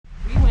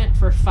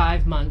for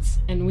 5 months,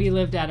 and we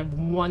lived out of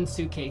one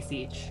suitcase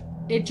each.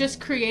 It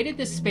just created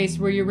this space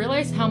where you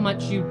realize how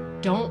much you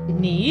don't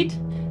need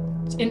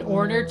in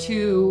order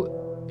to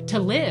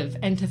live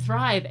and to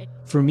thrive.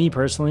 For me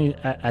personally,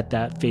 at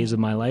that phase of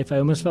my life, I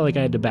almost felt like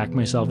I had to back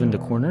myself into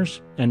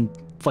corners and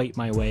fight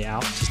my way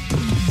out.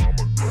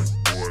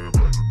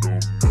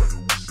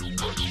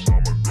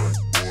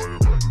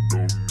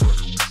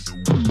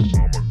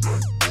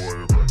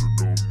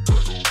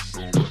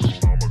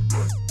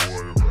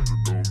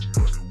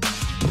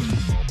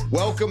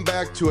 Welcome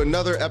back to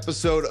another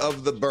episode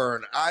of The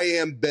Burn. I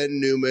am Ben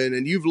Newman,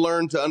 and you've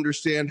learned to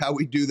understand how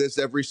we do this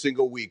every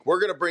single week. We're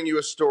going to bring you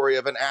a story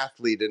of an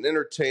athlete, an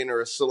entertainer,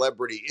 a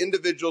celebrity,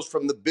 individuals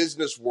from the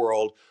business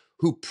world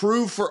who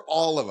prove for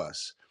all of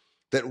us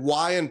that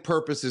why and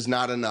purpose is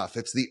not enough.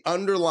 It's the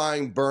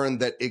underlying burn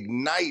that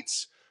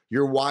ignites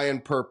your why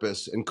and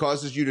purpose and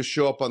causes you to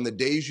show up on the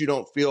days you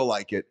don't feel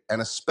like it,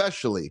 and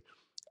especially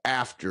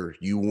after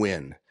you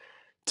win.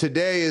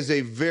 Today is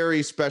a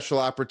very special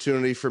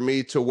opportunity for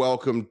me to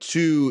welcome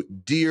two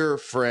dear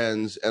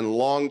friends and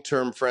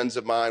long-term friends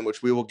of mine,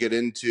 which we will get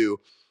into,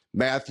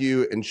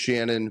 Matthew and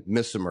Shannon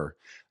Missimer.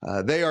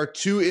 They are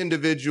two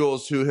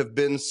individuals who have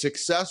been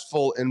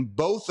successful in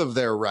both of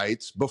their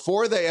rights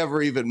before they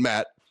ever even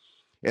met.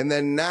 And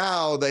then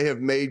now they have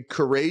made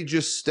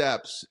courageous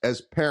steps as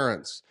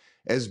parents,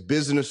 as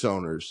business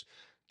owners,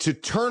 to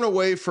turn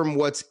away from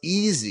what's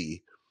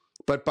easy,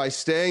 but by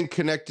staying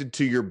connected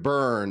to your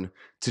burn,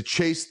 to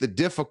chase the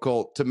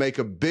difficult, to make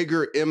a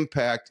bigger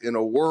impact in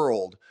a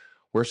world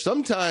where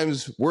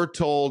sometimes we're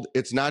told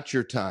it's not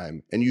your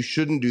time and you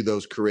shouldn't do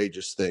those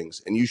courageous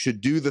things and you should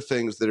do the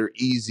things that are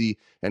easy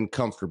and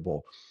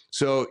comfortable.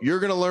 So you're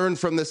going to learn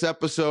from this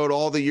episode,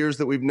 all the years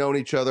that we've known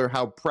each other,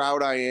 how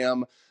proud I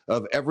am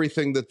of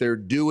everything that they're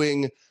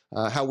doing,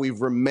 how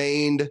we've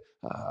remained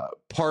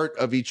part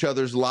of each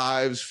other's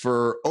lives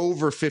for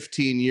over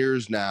 15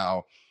 years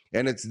now.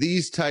 And it's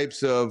these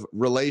types of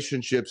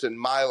relationships in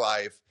my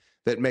life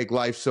that make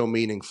life so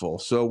meaningful.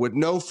 So with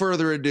no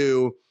further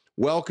ado,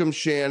 welcome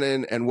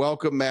Shannon and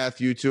welcome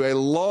Matthew to a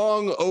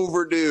long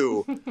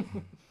overdue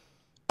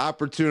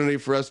opportunity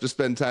for us to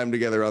spend time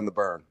together on The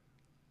Burn.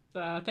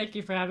 Thank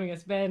you for having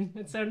us, Ben.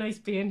 It's so nice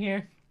being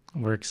here.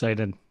 We're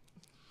excited.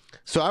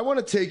 So I want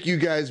to take you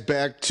guys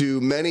back to,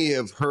 many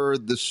have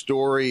heard the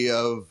story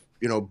of,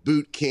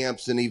 boot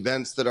camps and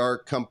events that our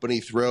company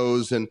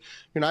throws. And,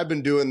 I've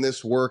been doing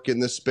this work in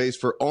this space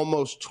for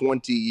almost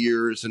 20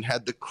 years and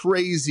had the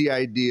crazy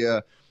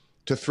idea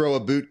to throw a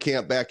boot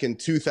camp back in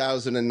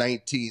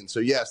 2019. So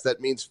yes, that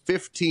means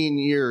 15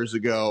 years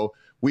ago,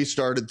 we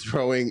started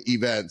throwing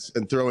events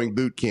and throwing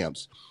boot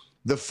camps.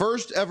 The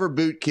first ever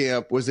boot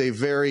camp was a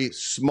very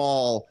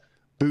small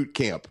boot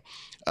camp.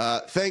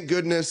 Thank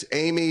goodness,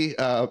 Amy,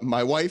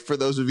 my wife, for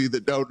those of you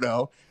that don't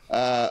know,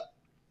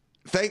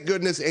 thank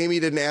goodness Amy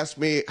didn't ask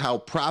me how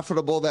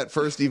profitable that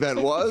first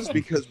event was,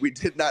 because we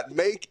did not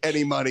make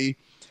any money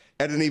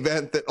at an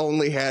event that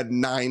only had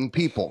 9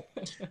 people.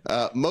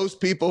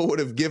 Most people would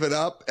have given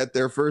up at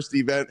their first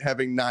event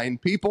having 9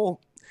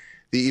 people.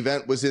 The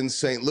event was in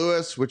St.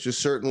 Louis, which is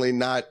certainly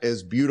not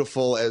as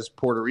beautiful as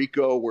Puerto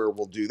Rico, where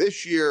we'll do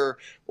this year,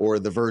 or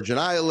the Virgin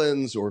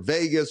Islands, or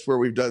Vegas, where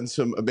we've done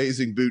some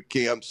amazing boot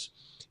camps.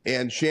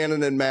 And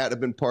Shannon and Matt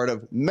have been part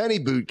of many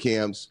boot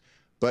camps,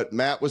 but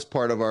Matt was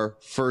part of our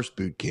first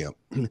boot camp.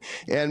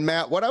 And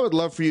Matt, what I would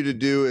love for you to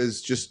do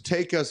is just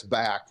take us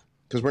back,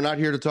 because we're not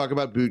here to talk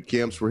about boot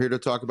camps. We're here to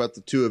talk about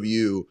the two of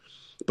you.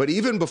 But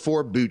even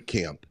before boot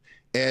camp,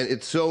 and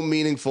it's so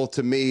meaningful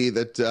to me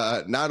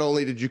that not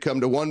only did you come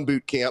to one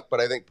boot camp,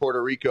 but I think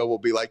Puerto Rico will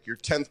be like your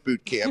 10th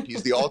boot camp.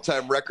 He's the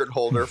all-time record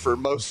holder for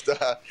most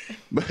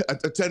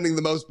attending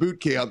the most boot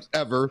camps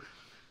ever.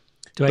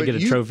 Do I get a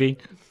trophy?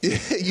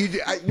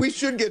 We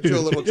should get you a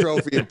little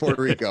trophy in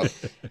Puerto Rico.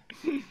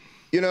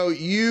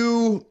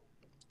 You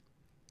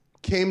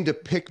came to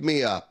pick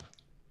me up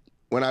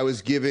when I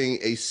was giving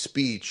a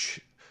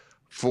speech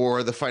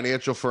for the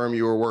financial firm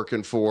you were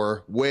working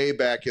for way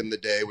back in the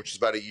day, which is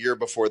about a year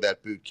before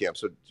that boot camp.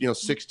 So,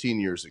 16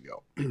 years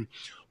ago.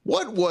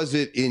 What was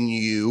it in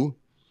you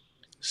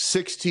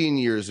 16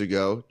 years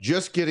ago,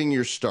 just getting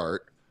your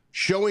start,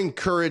 showing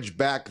courage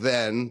back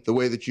then, the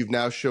way that you've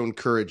now shown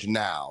courage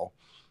now,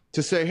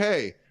 to say,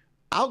 hey,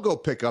 I'll go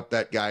pick up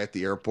that guy at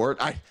the airport.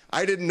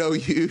 I didn't know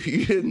you.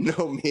 You didn't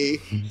know me.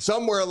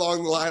 Somewhere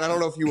along the line, I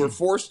don't know if you were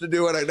forced to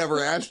do it. I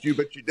never asked you,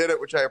 but you did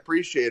it, which I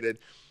appreciated.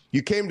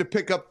 You came to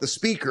pick up the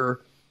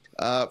speaker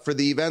for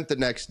the event the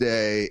next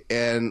day.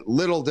 And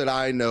little did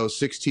I know,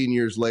 16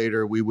 years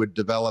later, we would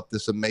develop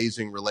this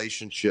amazing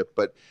relationship.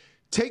 But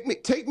take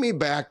me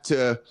back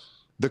to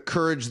the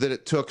courage that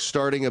it took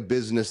starting a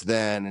business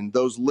then, and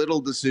those little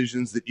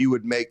decisions that you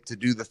would make to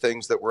do the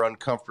things that were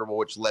uncomfortable,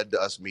 which led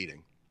to us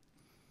meeting.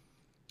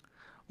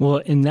 Well,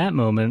 in that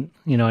moment,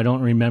 I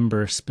don't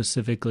remember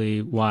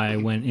specifically why I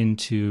went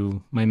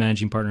into my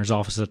managing partner's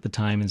office at the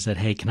time and said,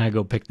 hey, can I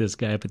go pick this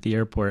guy up at the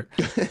airport?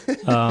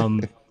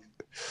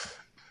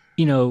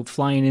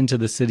 Flying into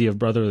the city of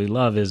brotherly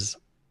love is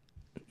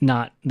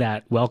not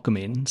that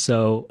welcoming.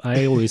 So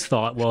I always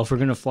thought, well, if we're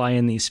going to fly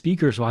in these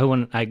speakers, why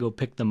wouldn't I go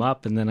pick them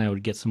up and then I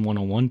would get some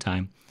one-on-one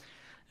time?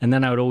 And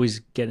then I would always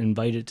get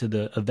invited to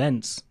the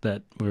events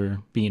that were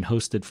being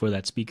hosted for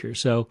that speaker.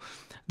 So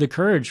the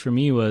courage for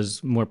me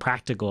was more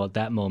practical at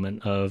that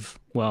moment of,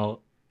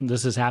 well,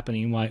 this is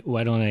happening.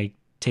 Why don't I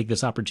take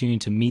this opportunity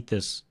to meet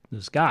this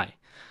guy?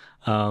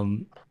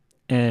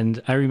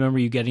 And I remember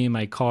you getting in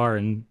my car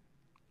and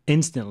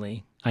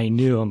instantly I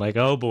knew, I'm like,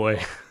 oh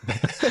boy,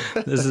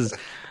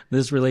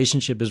 this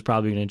relationship is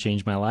probably going to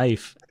change my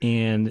life.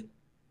 And,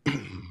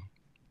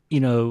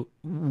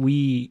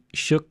 we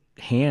shook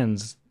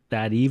hands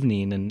that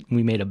evening and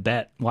we made a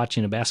bet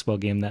watching a basketball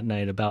game that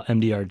night about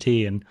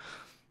MDRT. And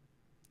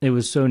it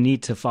was so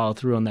neat to follow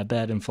through on that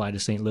bet and fly to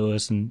St.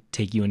 Louis and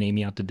take you and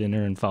Amy out to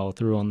dinner and follow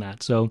through on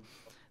that. So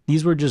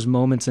these were just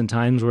moments and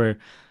times where,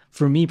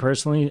 for me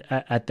personally,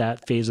 at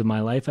that phase of my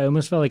life, I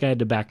almost felt like I had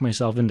to back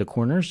myself into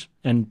corners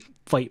and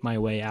fight my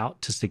way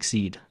out to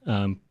succeed,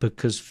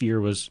 because fear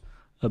was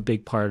a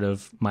big part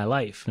of my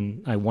life.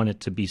 And I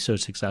wanted to be so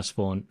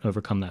successful and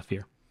overcome that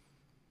fear.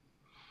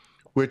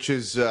 Which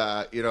is,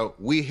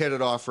 we hit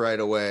it off right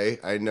away.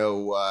 I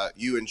know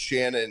you and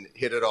Shannon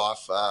hit it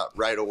off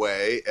right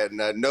away.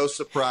 And no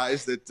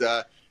surprise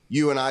that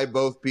you and I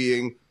both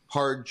being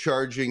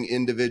hard-charging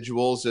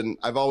individuals. And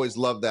I've always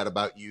loved that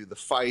about you, the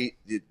fight,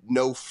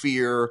 no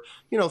fear,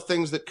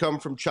 things that come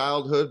from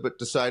childhood, but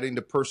deciding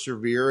to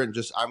persevere and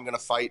just, I'm going to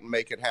fight and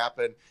make it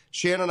happen.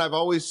 Shannon, I've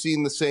always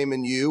seen the same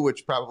in you,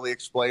 which probably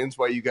explains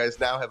why you guys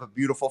now have a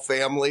beautiful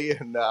family.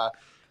 And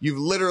you've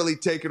literally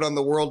taken on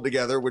the world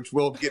together, which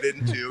we'll get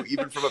into.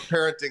 Even from a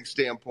parenting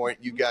standpoint,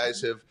 you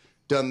guys have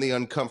done the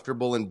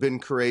uncomfortable and been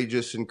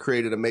courageous and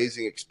created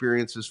amazing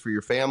experiences for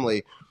your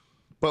family.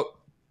 But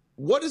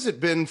what has it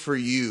been for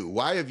you?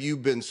 Why have you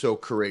been so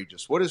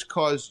courageous? What has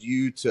caused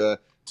you to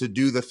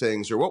do the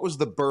things? Or what was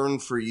the burn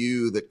for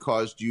you that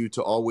caused you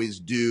to always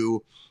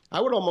do,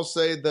 I would almost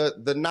say,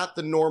 the not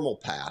the normal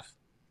path?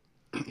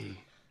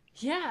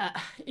 Yeah.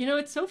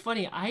 It's so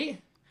funny.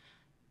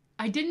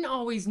 I didn't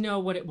always know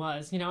what it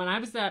was, and I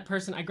was that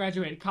person. I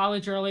graduated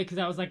college early because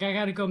I was like, I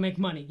got to go make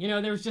money.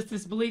 There was just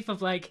this belief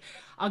of like,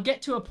 I'll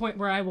get to a point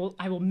where I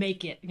will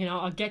make it.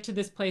 I'll get to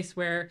this place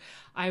where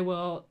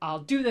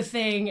I'll do the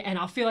thing and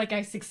I'll feel like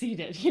I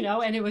succeeded,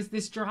 and it was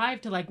this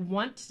drive to like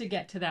want to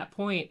get to that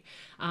point.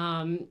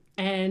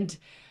 And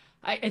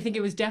I think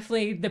it was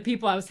definitely the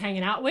people I was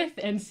hanging out with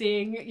and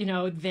seeing,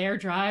 their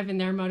drive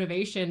and their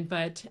motivation.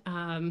 But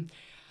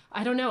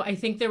I don't know. I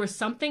think there was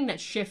something that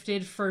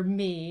shifted for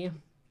me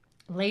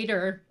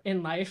later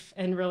in life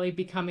and really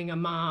becoming a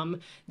mom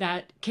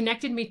that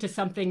connected me to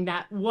something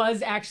that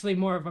was actually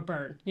more of a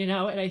burn, and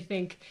I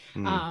think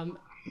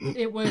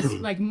it was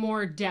like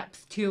more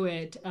depth to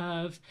it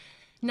of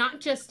not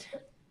just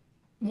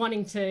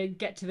wanting to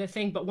get to the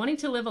thing, but wanting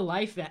to live a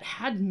life that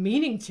had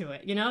meaning to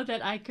it,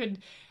 that I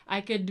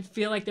could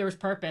feel like there was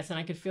purpose and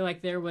I could feel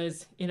like there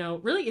was,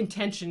 really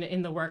intention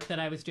in the work that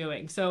I was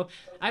doing. So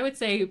I would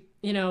say,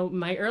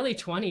 my early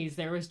 20s,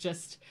 there was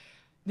just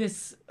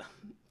this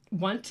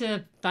want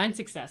to find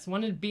success,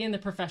 want to be in the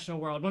professional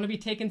world, want to be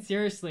taken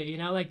seriously,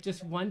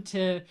 just want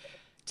to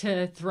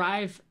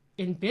thrive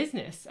in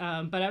business.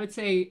 But I would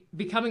say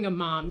becoming a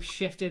mom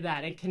shifted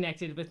that and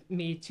connected with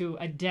me to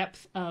a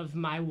depth of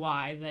my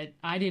why that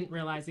I didn't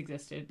realize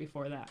existed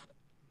before that.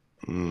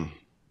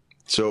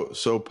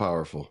 So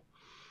powerful.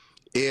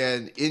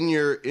 And in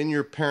your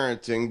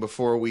parenting,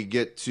 before we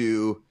get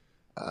to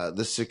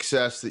the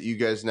success that you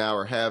guys now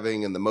are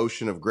having and the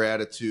motion of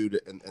gratitude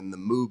and the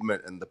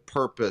movement and the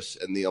purpose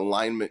and the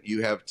alignment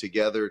you have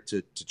together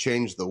to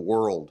change the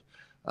world.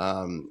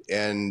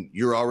 And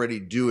you're already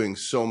doing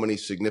so many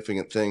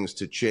significant things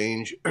to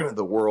change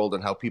the world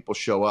and how people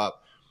show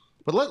up.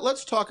 But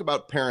let's talk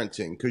about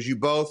parenting, because you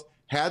both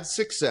had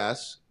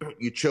success.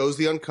 You chose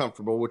the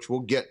uncomfortable, which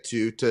we'll get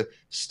to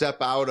step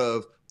out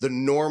of the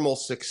normal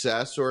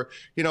success. Or,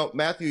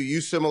 Matthew,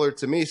 you similar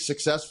to me,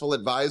 successful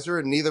advisor,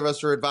 and neither of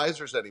us are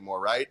advisors anymore,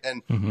 right?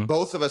 And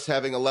both of us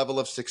having a level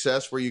of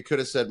success where you could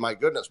have said, my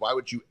goodness, why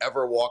would you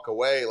ever walk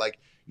away? Like,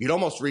 you'd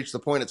almost reach the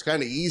point. It's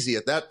kind of easy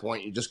at that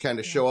point. You just kind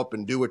of show up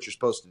and do what you're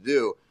supposed to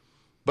do.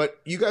 But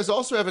you guys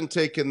also haven't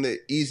taken the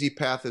easy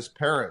path as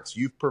parents.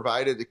 You've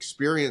provided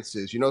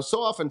experiences. So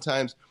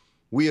oftentimes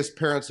we as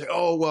parents say,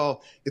 oh,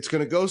 well, it's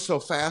going to go so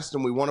fast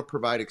and we want to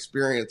provide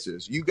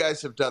experiences. You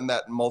guys have done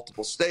that in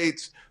multiple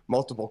states,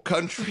 multiple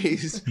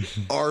countries,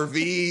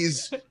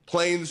 RVs,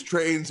 planes,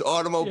 trains,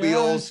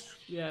 automobiles.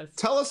 Yes.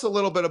 Tell us a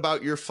little bit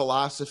about your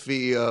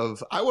philosophy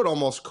of, I would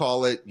almost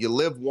call it, you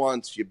live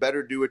once, you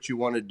better do what you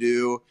want to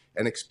do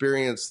and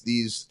experience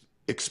these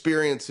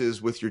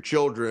experiences with your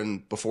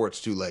children before it's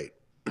too late.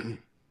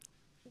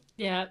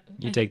 Yeah.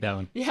 You take that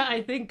one. Yeah,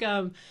 I think,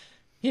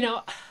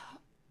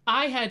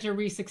 I had to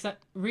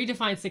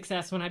redefine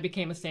success when I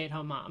became a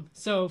stay-at-home mom.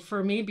 So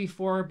for me,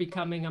 before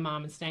becoming a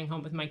mom and staying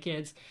home with my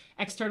kids,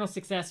 external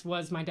success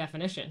was my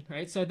definition,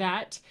 right? So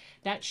that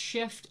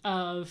shift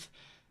of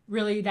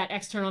really that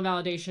external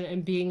validation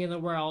and being in the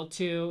world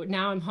to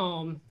now I'm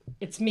home.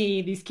 It's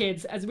me, these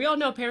kids. As we all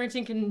know,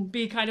 parenting can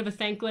be kind of a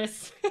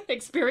thankless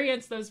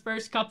experience those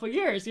first couple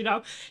years. You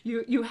know,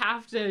 you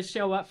have to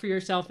show up for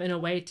yourself in a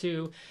way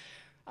to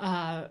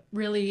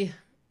really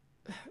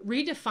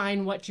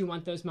redefine what you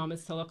want those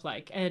moments to look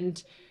like.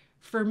 And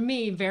for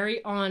me,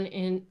 early on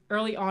in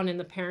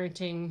the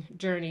parenting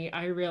journey,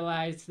 I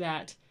realized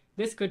that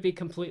this could be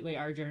completely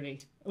our journey.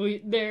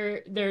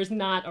 There's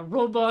not a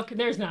rule book,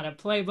 there's not a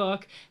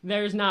playbook,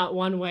 there's not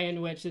one way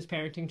in which this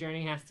parenting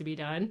journey has to be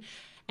done.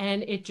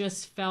 And it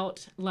just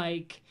felt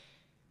like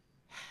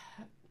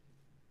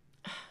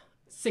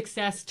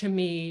success to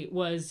me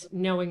was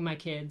knowing my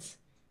kids,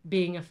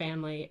 being a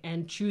family,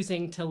 and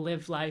choosing to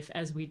live life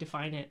as we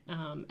define it.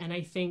 And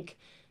I think,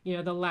 you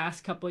know, the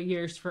last couple of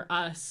years for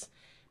us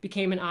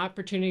became an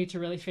opportunity to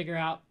really figure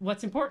out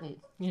what's important,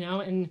 you know,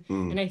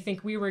 and I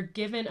think we were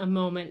given a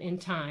moment in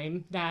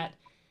time that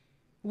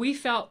we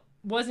felt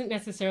wasn't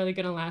necessarily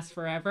going to last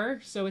forever.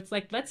 So it's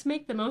like, let's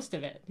make the most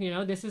of it. You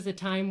know, this is a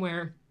time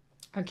where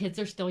our kids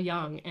are still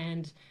young,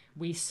 and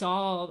we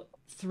saw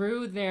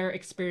through their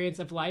experience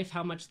of life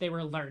how much they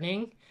were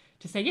learning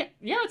to say,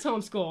 yeah, let's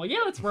homeschool. Yeah,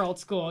 let's world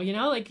school. You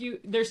know, like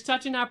there's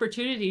such an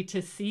opportunity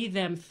to see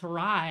them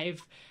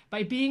thrive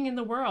by being in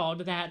the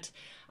world that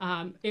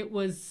it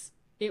was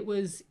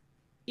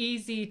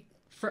easy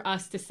for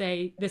us to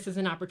say, this is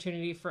an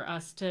opportunity for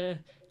us to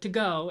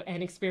go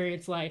and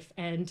experience life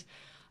and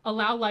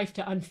allow life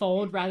to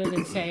unfold rather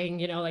than saying,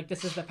 you know, like,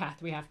 this is the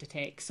path we have to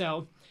take.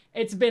 So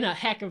it's been a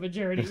heck of a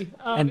journey.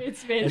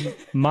 And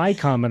my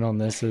comment on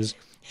this is,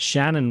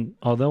 Shannon,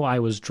 although I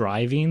was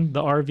driving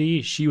the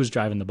RV, she was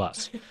driving the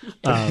bus.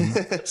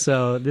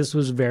 So this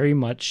was very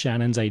much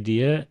Shannon's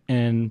idea.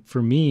 And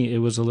for me, it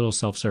was a little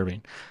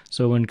self-serving.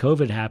 So when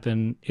COVID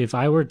happened, if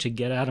I were to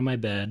get out of my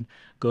bed,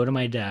 go to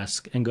my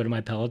desk, and go to my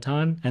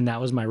Peloton, and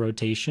that was my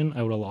rotation,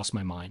 I would have lost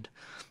my mind.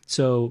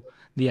 So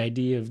the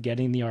idea of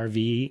getting the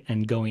RV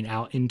and going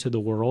out into the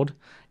world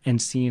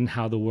and seeing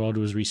how the world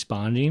was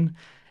responding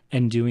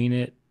and doing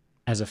it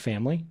as a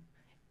family,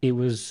 it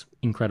was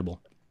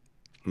incredible.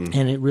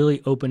 And it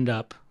really opened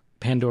up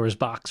Pandora's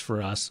box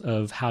for us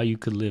of how you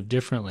could live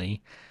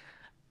differently.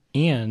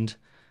 And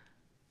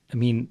I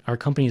mean, our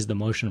company is the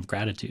motion of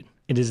gratitude.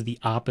 It is the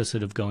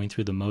opposite of going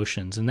through the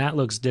motions. And that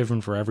looks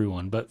different for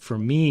everyone. But for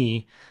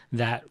me,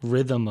 that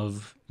rhythm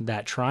of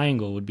that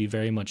triangle would be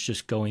very much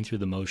just going through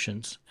the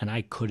motions. And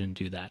I couldn't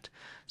do that.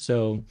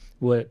 So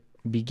what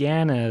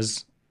began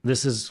as,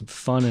 this is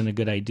fun and a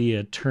good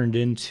idea, turned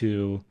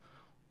into,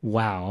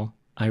 wow,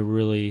 I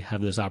really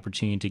have this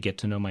opportunity to get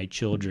to know my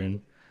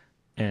children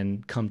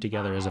and come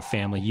together as a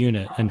family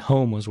unit, and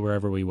home was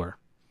wherever we were.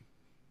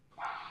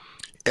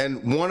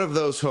 And one of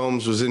those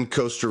homes was in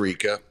Costa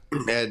Rica.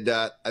 And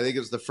I think it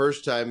was the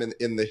first time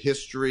in the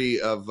history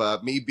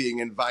of me being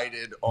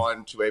invited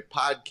onto a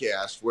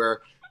podcast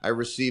where I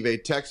receive a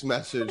text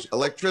message,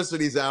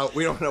 electricity's out,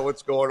 we don't know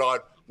what's going on,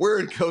 we're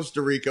in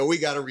Costa Rica, we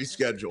got to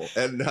reschedule.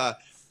 And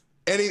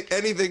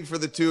anything for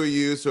the two of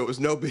you, so it was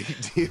no big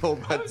deal.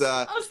 But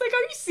I was like,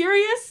 are you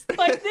serious?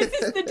 Like, this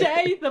is the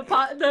day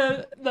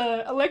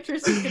the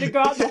electricity's gonna go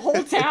out in the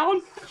whole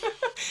town.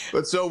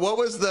 But so what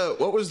was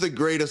the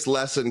greatest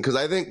lesson? Because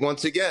I think,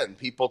 once again,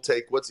 people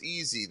take what's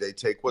easy, they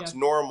take what's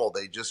normal,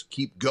 they just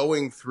keep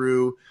going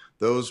through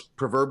those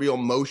proverbial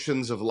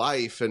motions of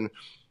life. And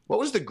what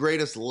was the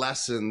greatest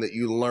lesson that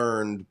you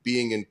learned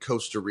being in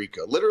Costa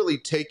Rica, literally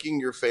taking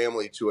your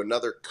family to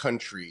another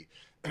country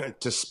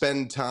to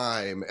spend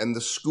time, and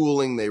the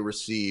schooling they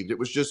received? It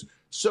was just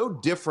so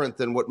different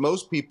than what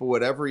most people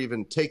would ever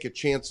even take a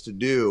chance to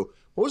do.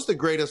 What was the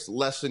greatest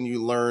lesson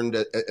you learned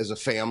as a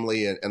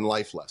family and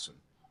life lesson?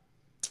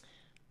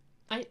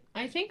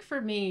 I think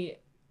for me,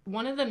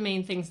 one of the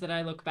main things that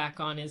I look back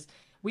on is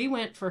we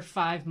went for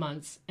 5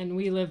 months and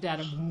we lived out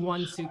of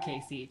one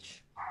suitcase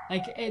each.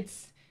 Like,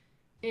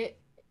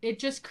 it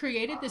just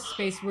created this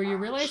space where you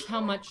realize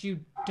how much you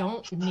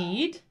don't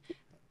need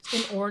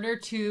in order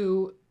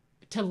to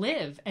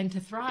live and to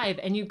thrive.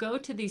 And you go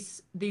to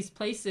these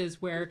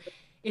places where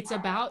it's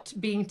about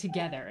being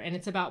together, and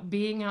it's about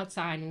being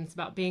outside, and it's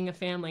about being a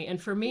family.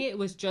 And for me, it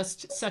was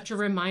just such a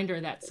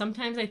reminder that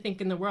sometimes I think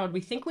in the world,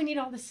 we think we need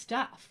all this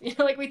stuff, you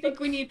know, like we think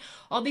we need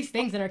all these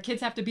things, and our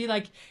kids have to be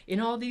like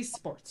in all these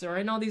sports or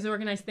in all these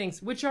organized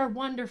things, which are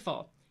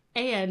wonderful.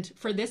 And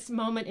for this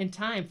moment in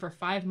time, for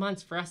 5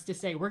 months, for us to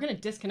say, we're going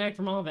to disconnect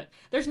from all of it.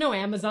 There's no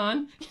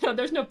Amazon, you know,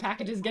 there's no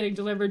packages getting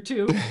delivered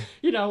to,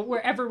 you know,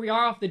 wherever we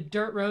are off the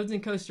dirt roads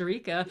in Costa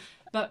Rica.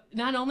 But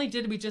not only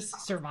did we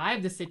just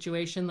survive the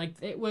situation, like,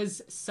 it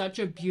was such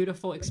a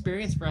beautiful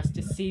experience for us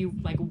to see,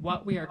 like,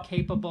 what we are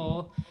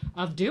capable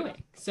of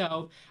doing.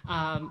 So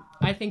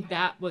I think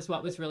that was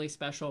what was really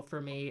special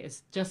for me,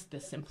 is just the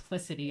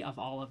simplicity of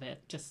all of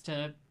it, just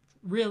to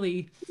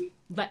really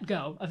let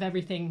go of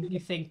everything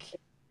you think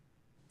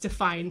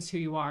defines who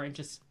you are and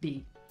just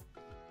be.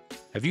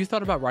 Have you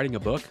thought about writing a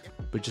book,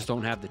 but just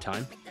don't have the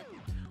time?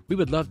 We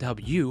would love to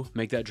help you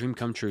make that dream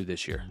come true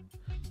this year.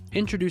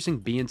 Introducing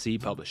B&C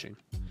Publishing.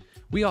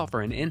 We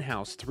offer an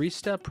in-house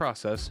 3-step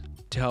process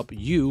to help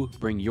you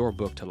bring your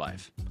book to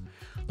life.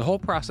 The whole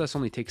process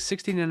only takes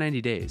 60 to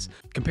 90 days.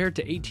 Compared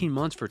to 18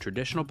 months for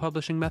traditional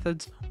publishing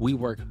methods, we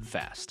work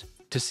fast.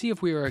 To see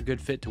if we are a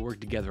good fit to work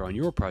together on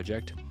your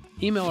project,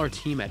 email our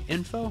team at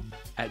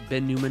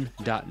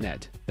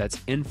info@bennewman.net.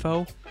 That's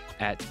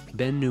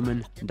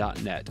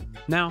info@bennewman.net.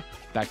 Now,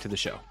 back to the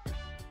show.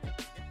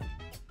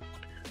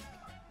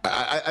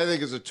 I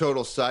think as a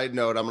total side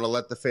note, I'm going to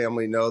let the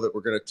family know that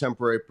we're going to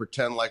temporarily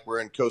pretend like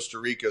we're in Costa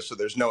Rica so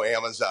there's no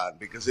Amazon,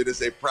 because it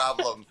is a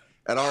problem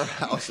at our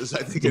house, as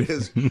I think it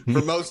is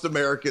for most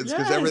Americans,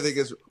 because everything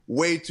is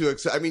way too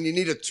expensive. I mean, you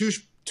need a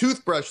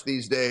toothbrush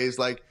these days,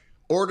 like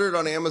order it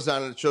on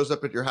Amazon and it shows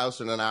up at your house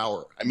in an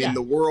hour. I mean,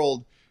 the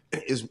world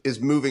is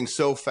moving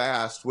so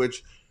fast,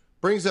 which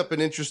brings up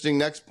an interesting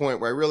next point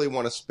where I really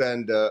want to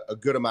spend a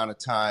good amount of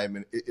time,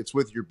 and it's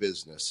with your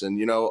business. And,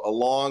 you know,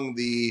 along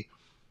the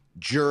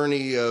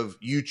journey of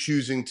you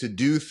choosing to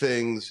do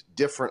things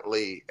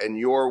differently and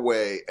your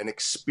way and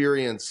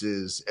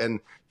experiences and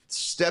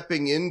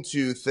stepping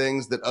into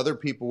things that other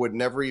people would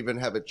never even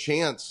have a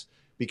chance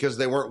because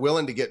they weren't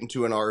willing to get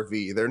into an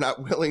RV. They're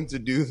not willing to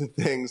do the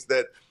things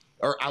that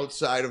are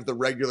outside of the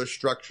regular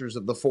structures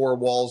of the four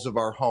walls of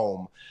our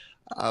home.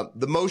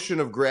 The motion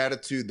of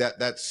gratitude,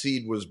 that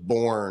seed was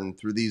born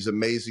through these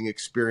amazing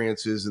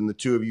experiences and the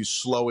two of you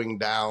slowing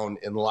down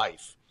in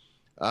life.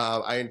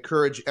 I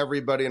encourage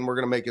everybody, and we're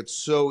going to make it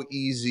so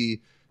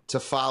easy to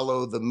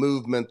follow the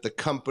movement, the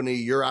company,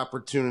 your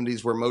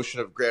opportunities, where Motion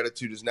of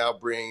Gratitude is now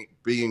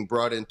being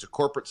brought into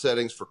corporate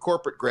settings for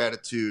corporate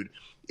gratitude,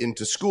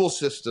 into school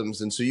systems.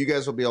 And so you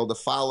guys will be able to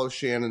follow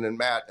Shannon and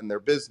Matt and their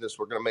business.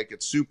 We're going to make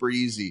it super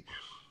easy.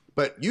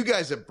 But you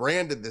guys have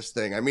branded this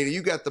thing. I mean,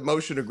 you got the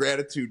Motion of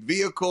Gratitude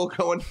vehicle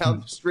going down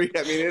the street.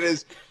 I mean,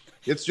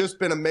 it's just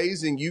been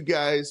amazing. You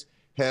guys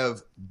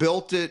have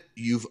built it,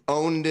 you've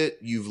owned it,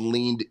 you've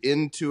leaned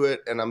into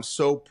it, and I'm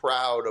so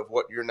proud of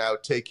what you're now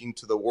taking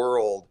to the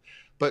world.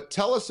 But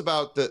tell us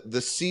about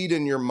the seed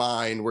in your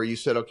mind where you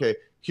said, okay,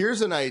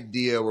 here's an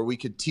idea where we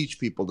could teach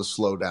people to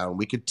slow down.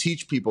 We could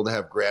teach people to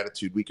have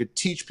gratitude. We could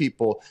teach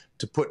people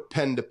to put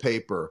pen to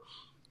paper.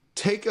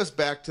 Take us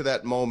back to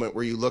that moment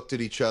where you looked at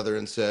each other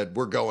and said,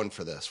 we're going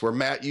for this. Where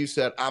Matt, you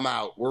said, I'm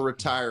out, we're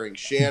retiring.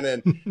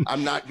 Shannon,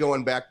 I'm not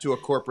going back to a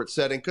corporate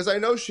setting. Because I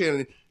know,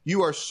 Shannon,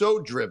 you are so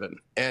driven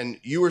and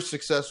you were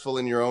successful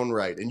in your own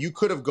right. And you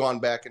could have gone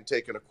back and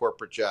taken a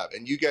corporate job.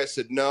 And you guys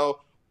said,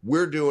 no,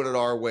 we're doing it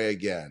our way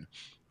again.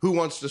 Who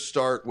wants to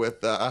start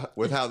with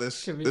how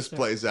this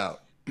plays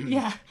out?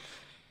 Yeah.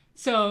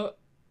 So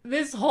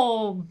this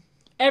whole,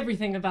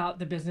 everything about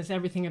the business,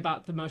 everything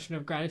about the Motion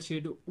of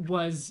Gratitude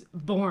was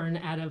born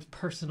out of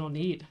personal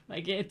need.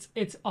 Like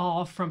it's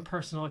all from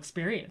personal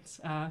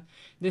experience.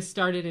 This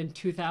started in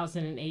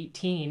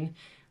 2018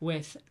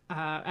 with,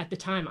 at the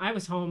time I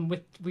was home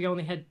with, we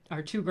only had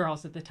our 2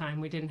 girls at the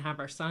time. We didn't have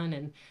our son.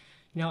 And,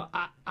 you know,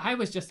 I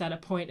was just at a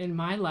point in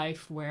my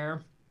life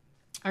where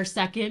our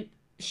second,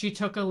 she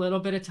took a little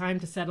bit of time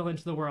to settle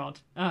into the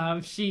world.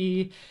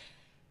 She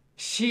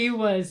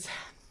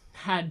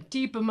had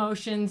deep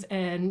emotions,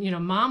 and, you know,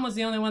 mom was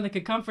the only one that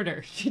could comfort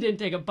her. She didn't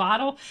take a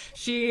bottle.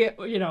 She,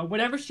 you know,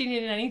 whenever she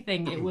needed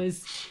anything,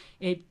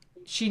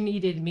 she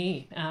needed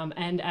me.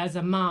 And as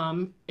a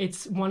mom,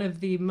 it's one of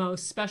the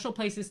most special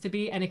places to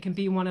be, and it can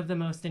be one of the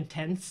most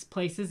intense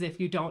places if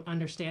you don't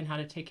understand how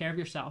to take care of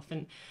yourself.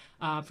 And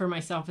for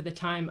myself at the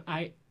time,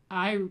 I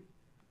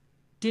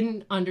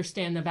didn't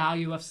understand the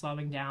value of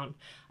slowing down.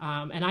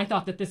 And I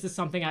thought that this is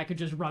something I could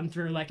just run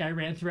through like I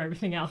ran through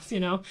everything else,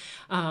 you know?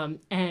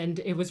 And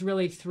it was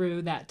really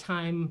through that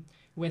time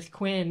with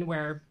Quinn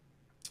where,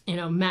 you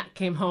know, Matt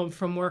came home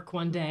from work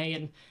one day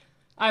and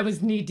I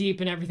was knee deep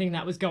in everything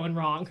that was going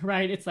wrong,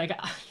 right? It's like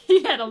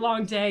he had a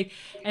long day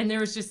and there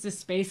was just this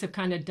space of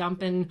kind of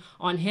dumping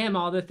on him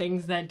all the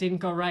things that didn't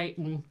go right.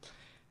 And,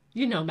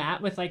 you know,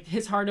 Matt, with like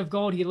his heart of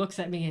gold, he looks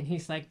at me and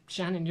he's like,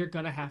 Shannon, you're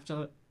going to have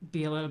to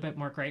be a little bit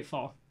more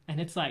grateful. And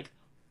it's like,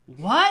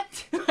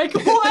 what? Like,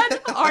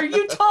 what are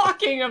you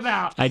talking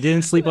about? I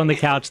didn't sleep on the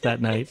couch that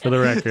night, for the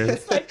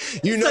record.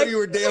 You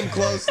were damn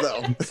close,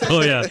 though.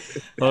 Oh, yeah.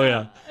 Oh,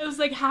 yeah. It was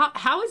like,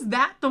 how is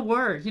that the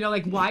word? You know,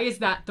 like, why is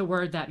that the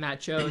word that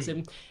Matt chose?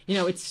 And, you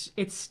know, it's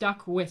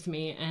stuck with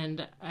me.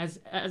 And as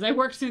I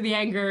worked through the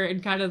anger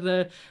and kind of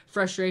the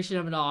frustration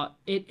of it all,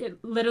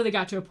 it literally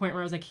got to a point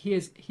where I was like,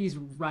 he's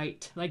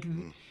right. Like,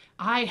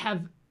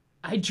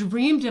 I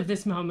dreamed of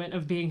this moment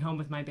of being home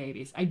with my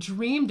babies. I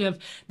dreamed of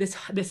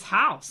this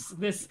house,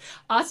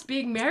 us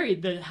being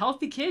married, the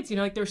healthy kids. You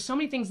know, like there's so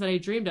many things that I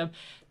dreamed of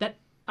that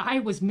I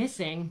was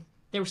missing.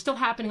 They were still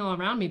happening all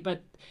around me,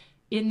 but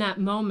in that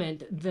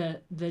moment,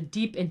 the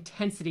deep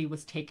intensity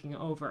was taking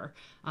over.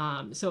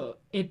 So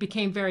it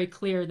became very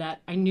clear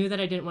that I knew that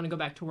I didn't want to go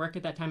back to work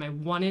at that time. I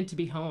wanted to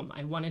be home.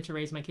 I wanted to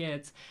raise my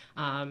kids.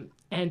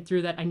 And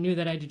through that, I knew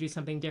that I had to do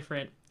something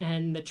different.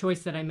 And the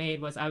choice that I made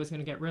was I was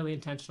going to get really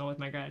intentional with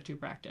my gratitude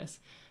practice.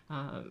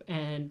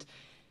 And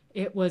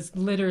it was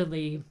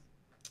literally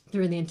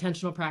through the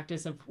intentional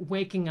practice of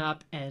waking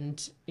up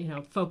and,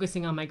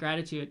 focusing on my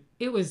gratitude,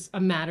 it was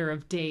a matter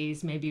of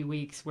days, maybe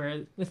weeks,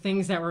 where the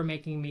things that were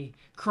making me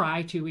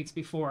cry 2 weeks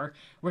before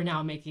were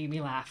now making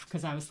me laugh,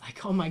 because I was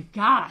like, oh my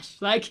gosh,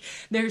 like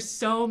there's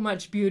so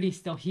much beauty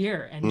still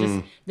here. And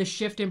just the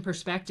shift in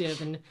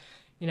perspective. And,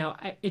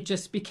 it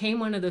just became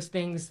one of those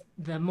things.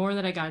 The more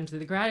that I got into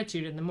the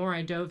gratitude and the more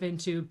I dove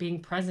into being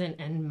present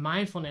and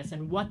mindfulness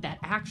and what that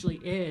actually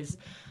is,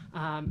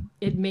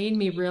 it made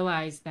me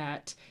realize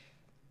that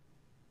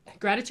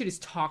gratitude is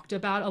talked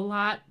about a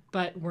lot,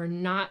 but we're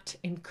not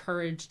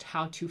encouraged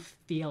how to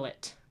feel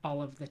it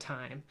all of the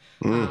time.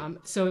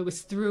 So it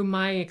was through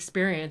my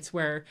experience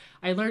where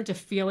I learned to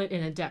feel it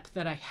in a depth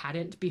that I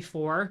hadn't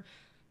before,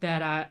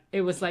 that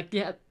it was like,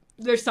 yeah,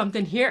 there's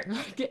something here.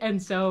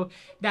 And so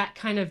that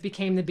kind of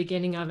became the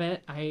beginning of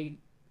it. I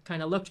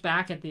kind of looked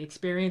back at the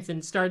experience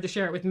and started to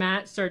share it with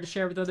Matt, started to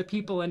share it with other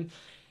people. And,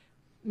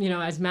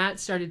 as Matt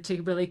started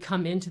to really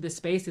come into the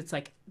space, it's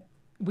like,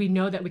 we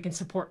know that we can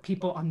support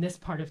people on this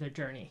part of their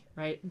journey,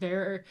 right?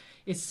 There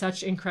is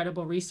such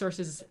incredible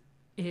resources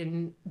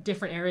in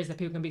different areas that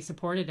people can be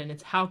supported, and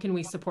it's how can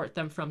we support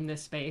them from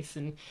this space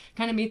and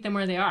kind of meet them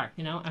where they are.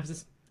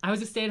 I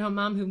was a stay-at-home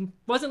mom who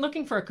wasn't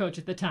looking for a coach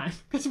at the time,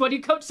 because what do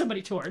you coach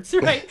somebody towards,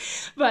 right?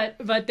 but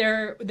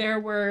there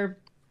were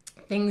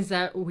things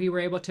that we were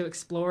able to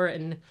explore,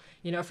 and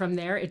from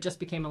there it just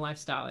became a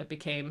lifestyle. It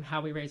became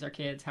how we raise our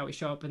kids, how we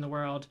show up in the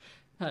world.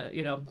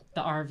 The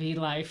RV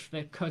life,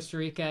 the Costa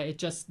Rica, it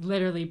just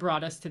literally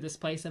brought us to this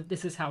place of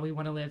this is how we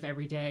want to live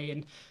every day.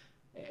 And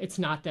it's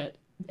not that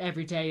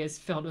every day is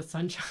filled with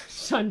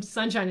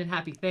sunshine and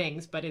happy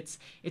things, but it's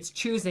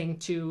choosing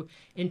to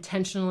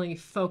intentionally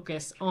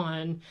focus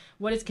on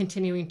what is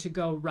continuing to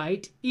go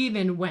right,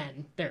 even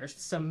when there's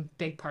some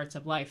big parts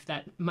of life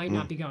that might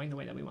not be going the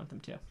way that we want them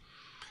to.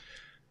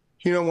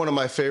 One of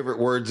my favorite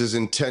words is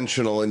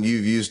intentional, and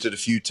you've used it a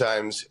few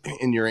times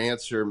in your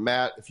answer.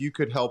 Matt, if you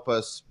could help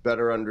us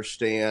better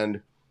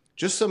understand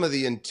just some of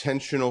the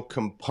intentional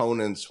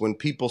components when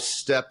people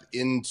step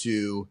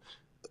into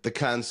the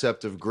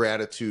concept of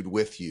gratitude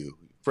with you,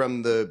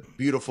 from the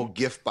beautiful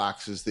gift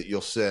boxes that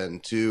you'll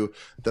send to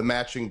the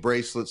matching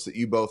bracelets that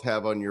you both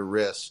have on your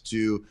wrist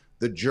to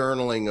the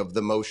journaling of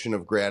the motion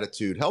of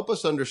gratitude. Help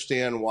us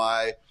understand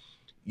why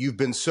you've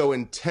been so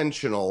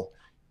intentional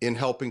in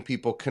helping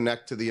people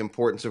connect to the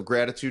importance of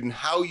gratitude and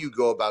how you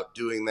go about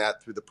doing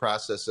that through the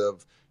process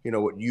of,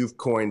 what you've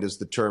coined as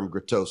the term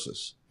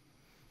gratosis.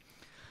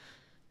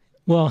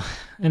 Well,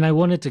 and I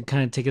wanted to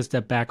kind of take a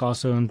step back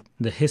also in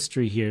the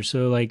history here.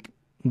 So like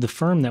the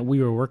firm that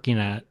we were working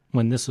at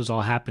when this was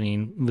all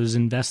happening was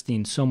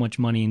investing so much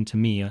money into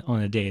me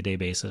on a day-to-day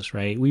basis,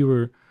 right?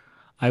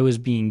 I was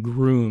being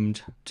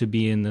groomed to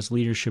be in this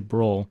leadership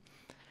role.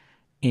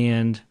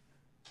 And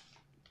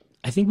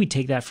I think we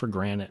take that for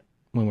granted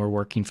when we're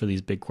working for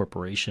these big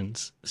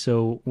corporations.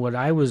 So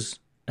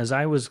as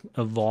I was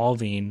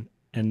evolving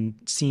and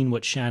seeing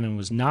what Shannon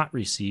was not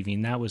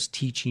receiving, that was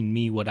teaching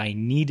me what I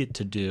needed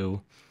to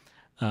do.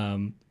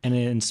 And it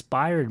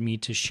inspired me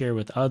to share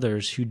with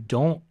others who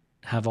don't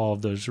have all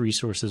of those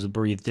resources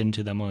breathed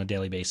into them on a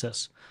daily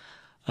basis.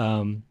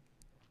 And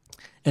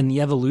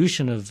the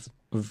evolution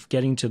of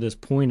getting to this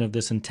point of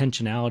this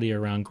intentionality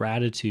around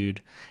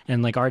gratitude,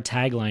 and like our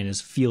tagline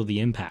is feel the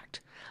impact.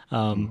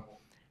 And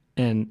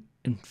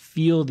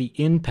feel the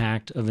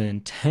impact of an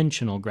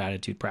intentional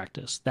gratitude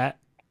practice. That,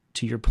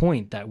 to your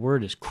point, that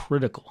word is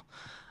critical.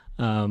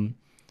 And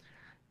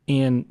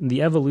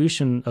the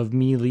evolution of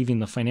me leaving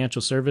the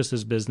financial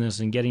services business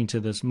and getting to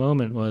this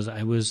moment was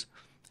I was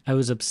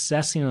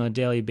obsessing on a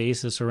daily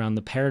basis around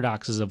the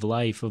paradoxes of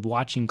life, of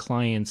watching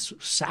clients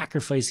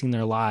sacrificing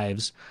their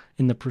lives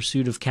in the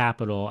pursuit of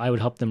capital. I would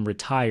help them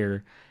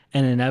retire,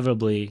 and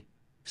inevitably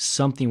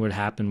something would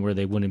happen where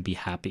they wouldn't be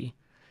happy.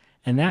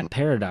 And that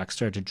paradox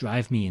started to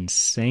drive me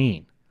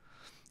insane.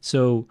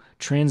 So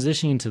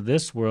transitioning to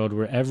this world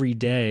where every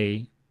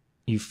day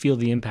you feel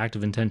the impact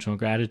of intentional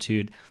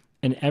gratitude,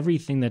 and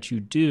everything that you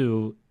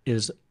do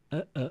is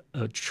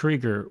a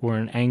trigger or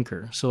an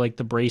anchor. So like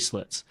the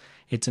bracelets,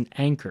 it's an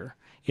anchor.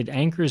 It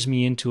anchors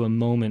me into a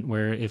moment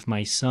where if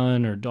my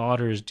son or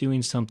daughter is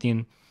doing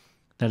something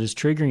that is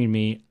triggering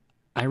me,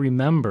 I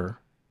remember,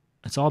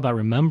 it's all about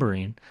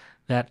remembering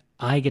that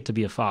I get to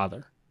be a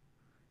father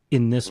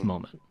in this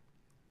moment.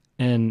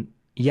 And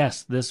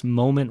yes, this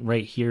moment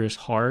right here is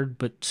hard,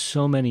 but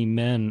so many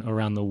men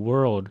around the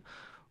world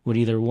would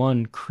either,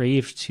 one,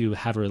 crave to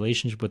have a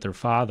relationship with their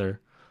father,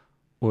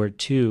 or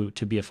two,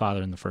 to be a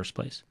father in the first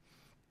place.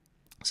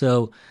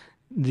 So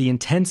the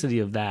intensity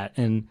of that,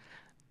 and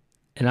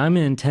I'm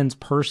an intense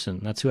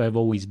person. That's who I've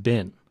always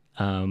been.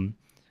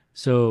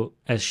 So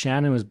as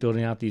Shannon was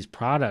building out these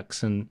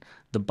products and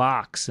the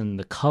box and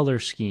the color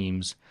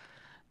schemes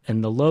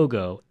and the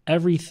logo,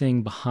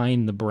 everything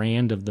behind the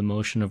brand of the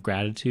motion of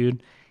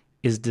gratitude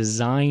is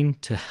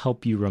designed to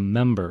help you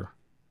remember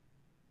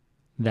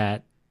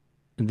that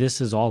this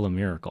is all a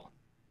miracle.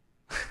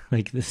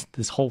 Like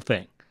this whole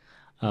thing.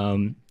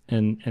 And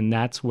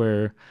that's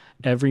where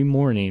every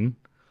morning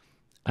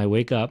I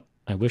wake up,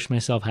 I wish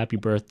myself happy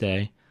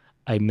birthday,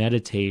 I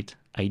meditate,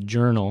 I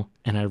journal,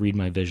 and I read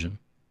my vision.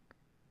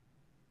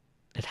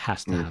 It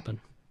has to happen.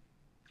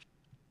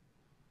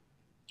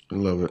 I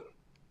love it.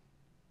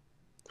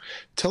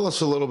 Tell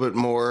us a little bit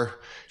more,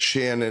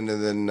 Shannon,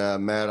 and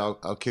then Matt,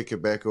 I'll kick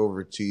it back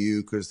over to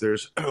you, because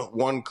there's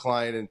one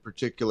client in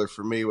particular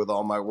for me with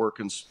all my work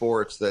in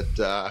sports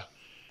that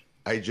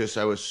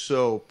I was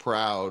so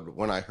proud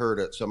when I heard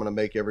it. So I'm going to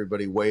make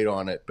everybody wait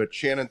on it. But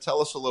Shannon, tell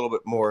us a little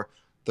bit more,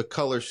 the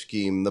color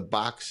scheme, the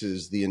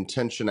boxes, the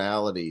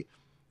intentionality,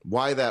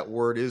 why that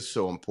word is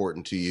so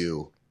important to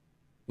you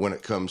when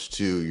it comes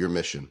to your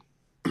mission.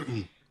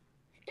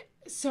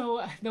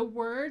 So the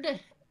word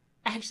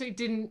actually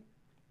didn't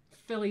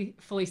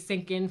fully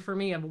sink in for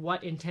me of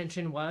what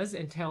intention was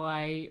until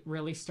I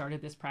really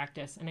started this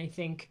practice. And I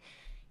think,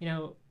 you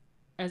know,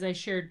 as I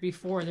shared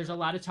before, there's a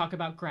lot of talk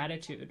about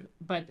gratitude,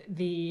 but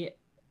if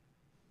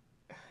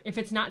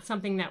it's not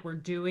something that we're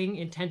doing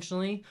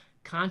intentionally,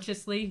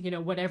 consciously, you know,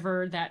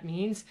 whatever that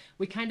means,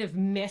 we kind of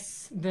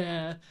miss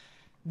the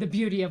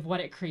beauty of what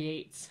it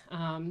creates.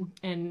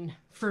 And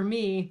for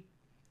me,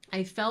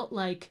 I felt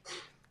like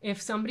if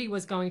somebody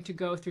was going to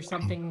go through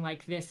something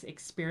like this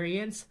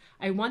experience,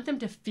 I want them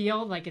to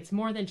feel like it's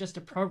more than just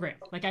a program.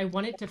 Like, I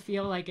want it to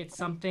feel like it's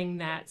something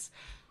that's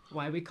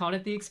why we called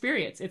it the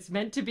experience. It's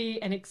meant to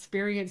be an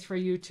experience for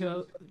you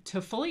to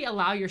fully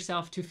allow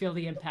yourself to feel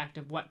the impact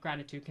of what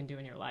gratitude can do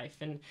in your life.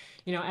 And,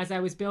 you know, as I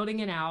was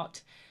building it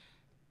out,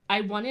 I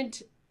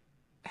wanted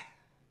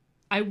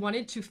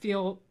to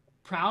feel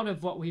proud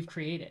of what we've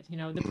created. You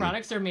know, the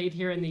products are made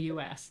here in the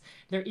US.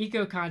 They're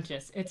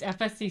eco-conscious. It's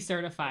FSC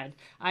certified.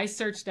 I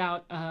searched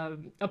out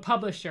a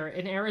publisher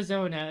in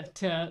Arizona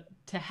to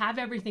have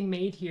everything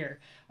made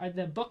here.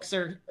 The books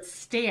are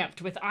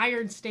stamped with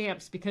iron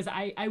stamps because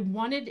I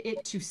wanted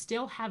it to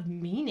still have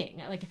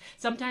meaning. Like,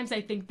 sometimes I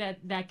think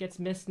that gets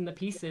missed in the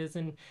pieces,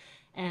 and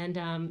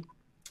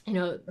you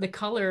know, the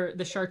color,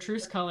 the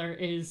chartreuse color,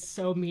 is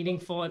so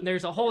meaningful. And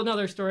there's a whole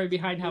nother story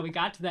behind how we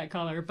got to that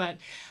color. But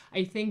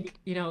I think,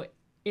 you know,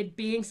 it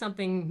being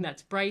something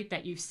that's bright,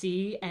 that you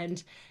see,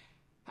 and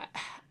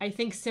I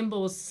think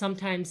symbols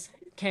sometimes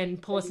can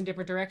pull us in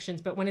different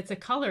directions. But when it's a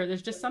color,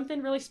 there's just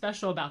something really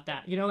special about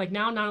that. You know, like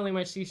now, not only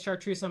when I see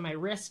chartreuse on my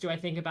wrist do I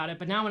think about it,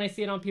 but now when I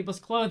see it on people's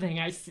clothing,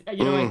 I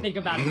think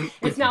about it.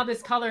 It's now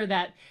this color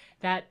that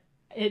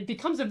it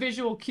becomes a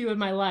visual cue in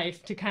my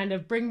life to kind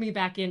of bring me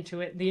back into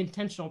it, the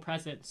intentional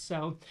presence.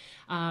 So,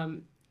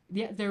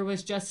 there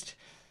was just,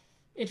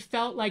 it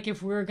felt like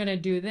if we were going to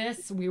do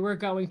this, we were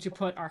going to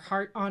put our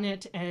heart on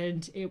it,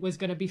 and it was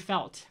going to be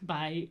felt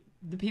by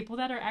the people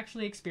that are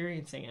actually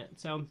experiencing it.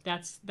 So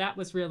that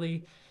was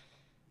really,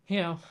 you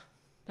know,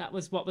 that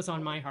was what was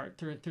on my heart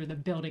through the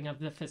building of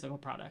the physical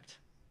product.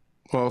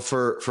 Well,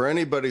 for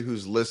anybody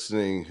who's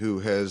listening who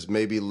has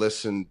maybe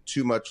listened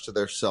too much to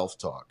their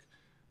self-talk,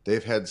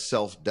 they've had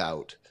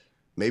self-doubt.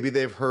 Maybe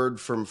they've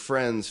heard from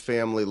friends,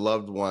 family,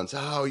 loved ones,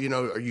 oh, you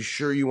know, are you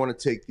sure you want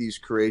to take these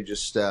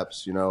courageous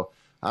steps? You know,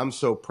 I'm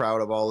so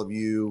proud of all of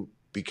you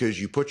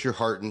because you put your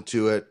heart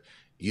into it.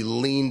 You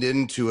leaned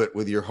into it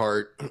with your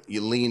heart.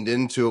 You leaned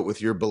into it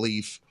with your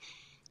belief.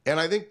 And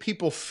I think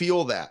people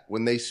feel that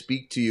when they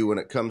speak to you when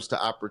it comes to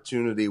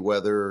opportunity,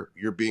 whether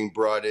you're being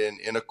brought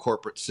in a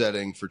corporate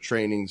setting for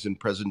trainings and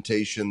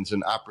presentations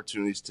and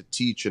opportunities to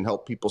teach and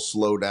help people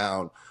slow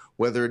down,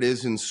 whether it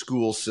is in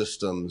school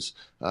systems,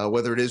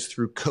 whether it is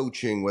through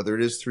coaching, whether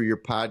it is through your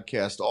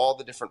podcast, all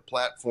the different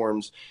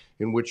platforms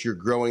in which you're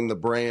growing the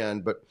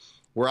brand. But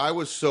where I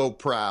was so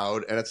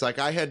proud, and it's like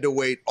I had to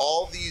wait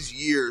all these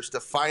years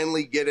to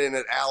finally get in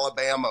at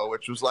Alabama,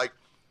 which was like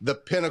the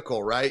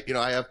pinnacle, right? You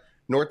know, I have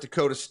North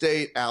Dakota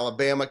State,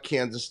 Alabama,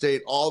 Kansas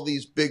State, all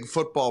these big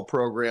football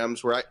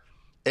programs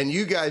and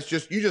you guys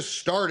just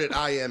started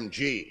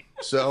IMG.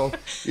 So,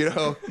 you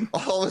know,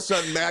 all of a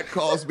sudden Matt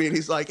calls me and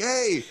he's like,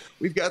 hey,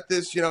 we've got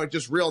this, you know,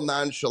 just real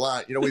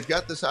nonchalant, you know, we've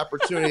got this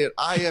opportunity at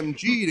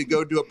IMG to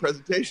go do a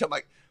presentation. I'm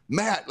like,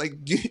 Matt,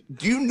 like, do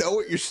you know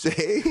what you're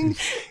saying?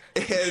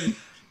 And,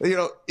 you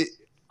know,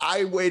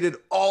 I waited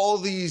all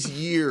these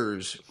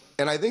years,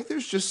 and I think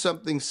there's just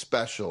something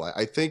special.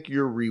 I think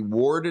you're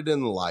rewarded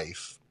in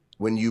life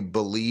when you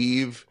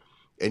believe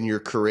and you're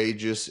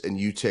courageous and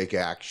you take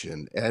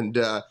action. And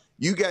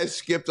you guys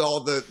skipped all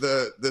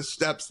the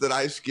steps that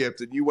I skipped,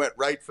 and you went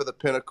right for the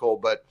pinnacle.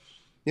 But,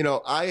 you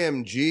know,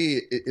 IMG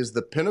is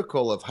the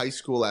pinnacle of high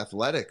school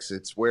athletics.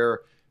 It's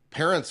where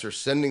parents are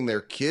sending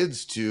their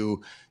kids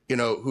to, you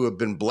know, who have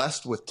been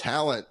blessed with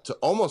talent, to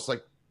almost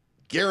like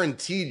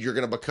guaranteed you're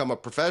going to become a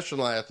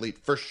professional athlete,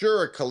 for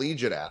sure a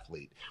collegiate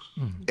athlete.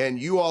 Mm-hmm. And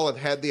you all have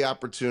had the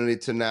opportunity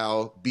to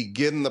now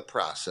begin the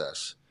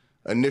process,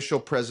 initial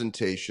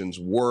presentations,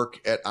 work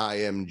at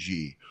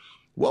IMG.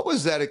 What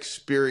was that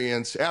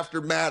experience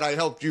after, Matt, I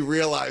helped you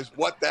realize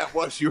what that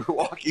was you were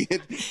walking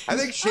in? I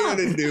think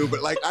Shannon knew,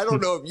 but like, I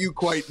don't know if you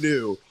quite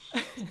knew.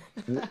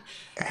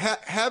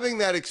 Having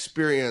that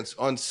experience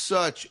on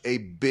such a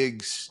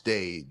big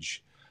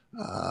stage,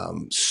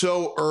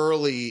 so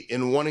early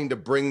in wanting to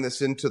bring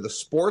this into the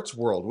sports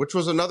world, which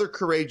was another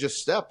courageous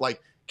step.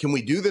 Like, can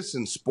we do this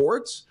in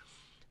sports?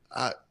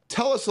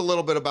 Tell us a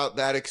little bit about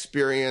that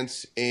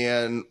experience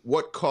and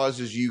what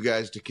causes you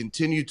guys to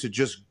continue to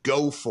just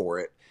go for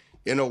it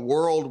in a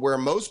world where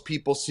most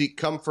people seek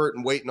comfort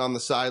and waiting on the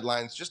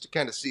sidelines just to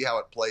kind of see how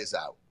it plays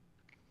out.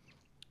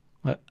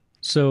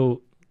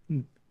 So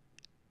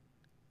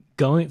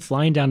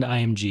flying down to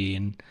IMG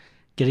and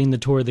getting the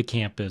tour of the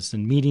campus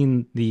and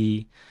meeting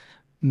the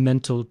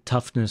mental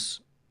toughness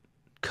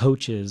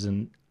coaches,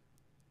 and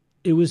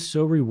it was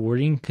so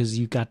rewarding because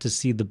you got to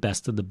see the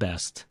best of the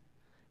best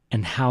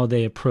and how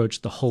they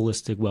approach the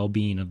holistic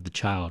well-being of the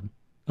child,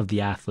 of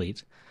the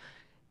athlete.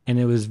 And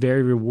it was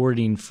very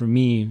rewarding for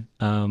me.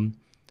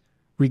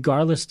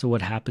 Regardless to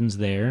what happens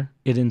there,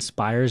 it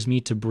inspires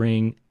me to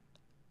bring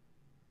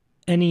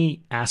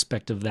any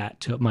aspect of that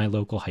to my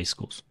local high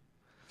schools.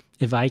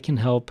 If I can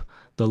help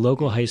the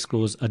local high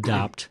schools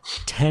adopt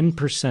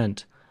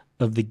 10%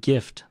 of the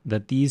gift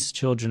that these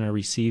children are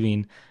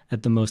receiving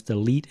at the most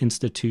elite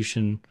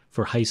institution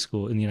for high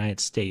school in the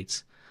United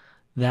States,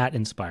 that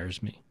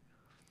inspires me.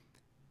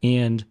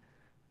 And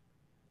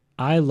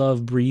I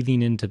love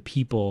breathing into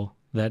people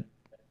that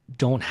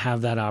don't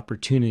have that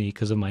opportunity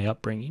because of my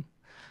upbringing.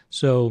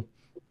 So,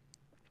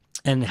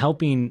 and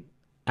helping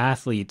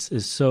athletes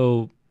is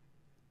so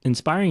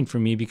inspiring for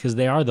me because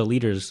they are the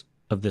leaders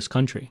of this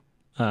country.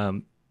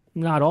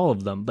 Not all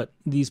of them, but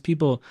these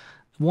people,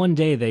 one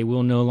day they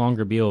will no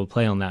longer be able to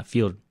play on that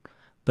field,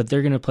 but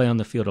they're going to play on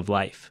the field of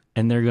life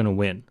and they're going to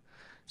win.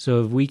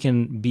 So if we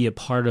can be a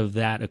part of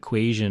that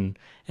equation,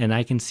 and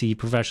I can see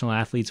professional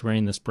athletes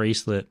wearing this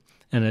bracelet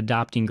and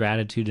adopting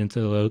gratitude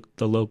into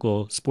the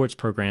local sports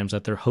programs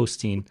that they're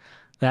hosting,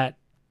 that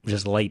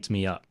just lights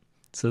me up.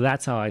 So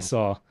that's how I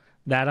saw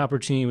that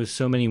opportunity with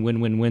so many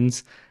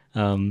win-win-wins.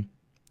 And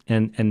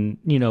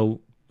you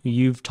know,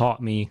 you've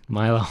taught me,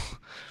 Milo,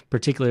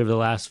 particularly over the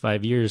last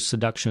 5 years,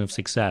 seduction of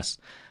success.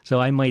 So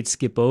I might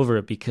skip over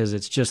it because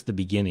it's just the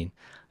beginning.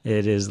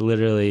 It is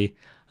literally,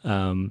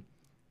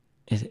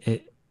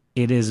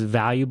 it is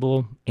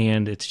valuable,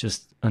 and it's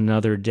just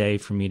another day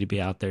for me to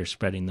be out there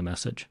spreading the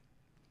message.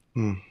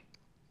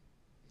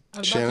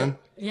 Shannon?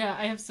 Yeah,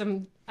 I have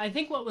some. I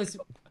think what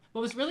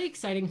was really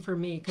exciting for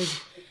me,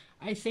 because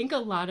I think a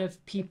lot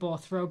of people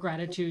throw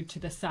gratitude to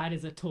the side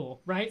as a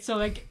tool, right? So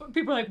like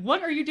people are like,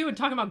 what are you doing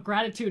talking about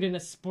gratitude in a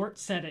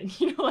sports setting?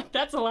 You know, like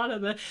that's a lot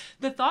of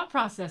the thought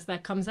process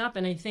that comes up.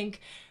 And I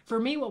think for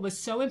me, what was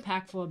so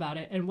impactful about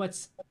it, and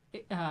what's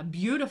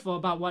beautiful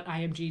about what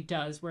IMG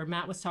does, where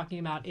Matt was talking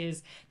about,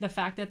 is the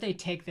fact that they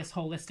take this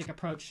holistic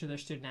approach to their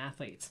student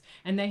athletes.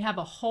 And they have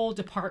a whole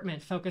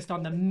department focused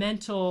on the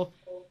mental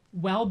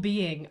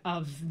well-being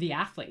of the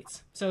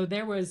athletes. So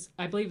there was,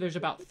 I believe there's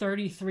about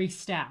 33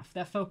 staff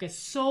that focus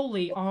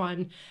solely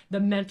on the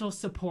mental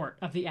support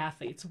of the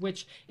athletes,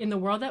 which in the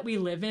world that we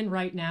live in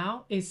right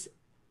now is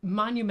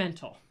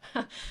monumental.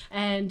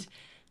 And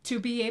to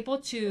be able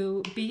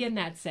to be in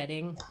that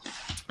setting,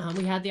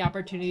 we had the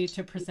opportunity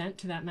to present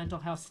to that mental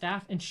health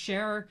staff and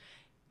share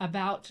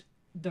about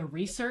the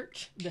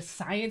research, the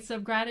science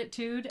of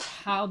gratitude,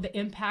 how the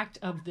impact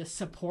of the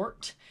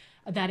support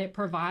that it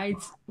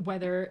provides,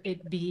 whether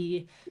it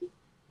be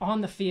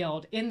on the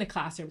field, in the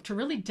classroom, to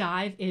really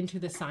dive into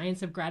the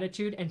science of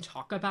gratitude and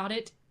talk about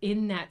it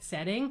in that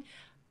setting,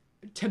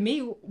 to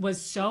me was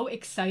so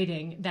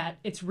exciting that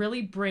it's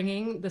really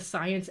bringing the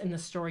science and the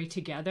story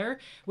together,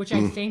 which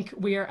I think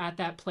we are at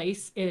that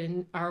place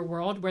in our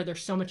world where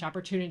there's so much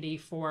opportunity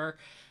for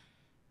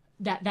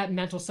that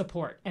mental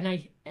support. And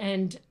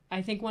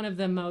I think one of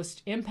the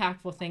most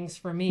impactful things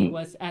for me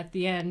was at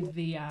the end,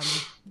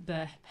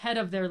 the head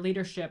of their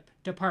leadership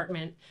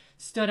department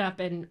stood up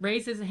and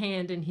raised his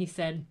hand, and he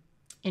said,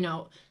 you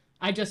know,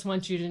 I just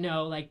want you to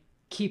know, like,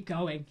 keep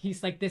going.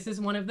 He's like, this is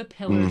one of the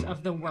pillars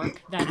of the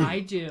work that I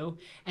do,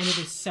 and it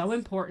is so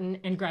important,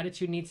 and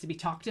gratitude needs to be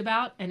talked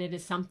about, and it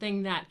is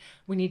something that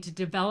we need to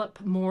develop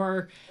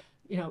more,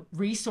 you know,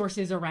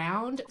 resources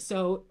around.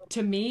 So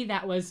to me,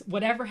 that was,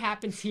 whatever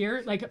happens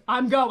here, like,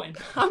 I'm going,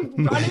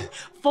 I'm running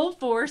full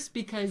force,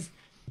 because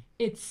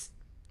it's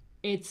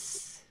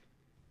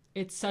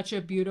such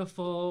a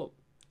beautiful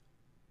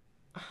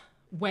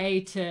way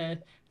to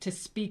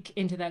speak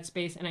into that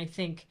space. And I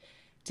think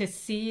to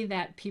see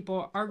that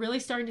people are really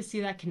starting to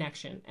see that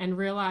connection and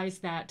realize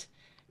that,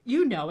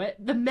 you know,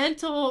 the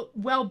mental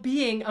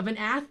well-being of an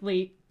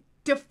athlete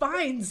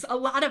defines a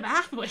lot of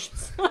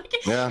athletes. Like,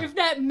 if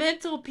that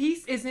mental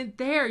piece isn't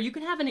there, you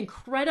can have an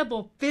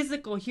incredible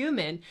physical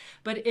human,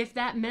 but if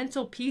that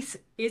mental piece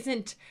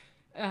isn't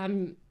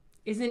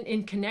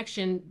in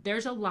connection,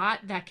 there's a lot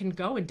that can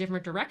go in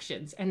different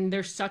directions. And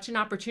there's such an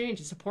opportunity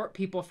to support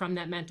people from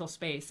that mental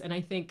space. And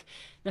I think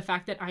the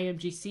fact that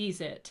IMG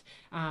sees it,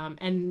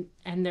 and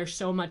there's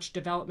so much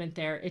development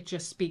there, it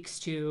just speaks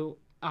to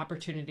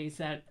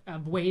opportunities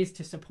of ways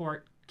to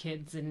support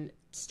kids and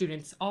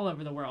students all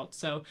over the world.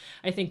 So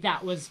I think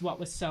that was what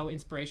was so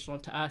inspirational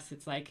to us.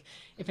 It's like,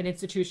 if an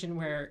institution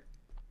where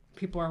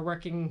people are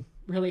working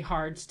really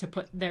hard to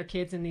put their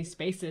kids in these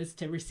spaces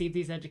to receive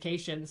these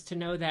educations, to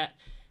know that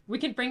we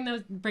can bring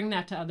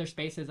that to other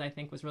spaces, I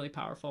think was really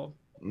powerful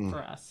for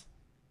us.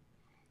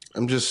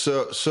 I'm just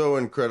so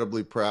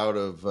incredibly proud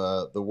of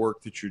the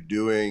work that you're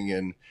doing.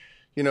 And,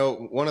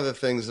 one of the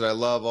things that I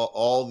love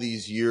all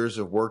these years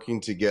of working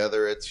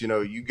together, it's,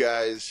 you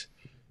guys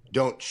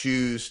don't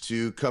choose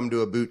to come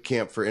to a boot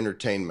camp for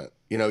entertainment.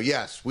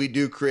 Yes, we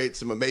do create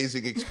some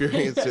amazing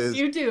experiences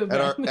Yes, you do,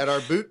 at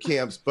our boot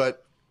camps,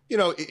 but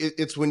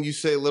it's when you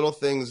say little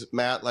things,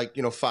 Matt, like,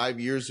 5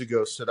 years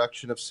ago,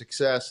 Seduction of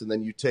Success, and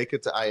then you take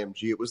it to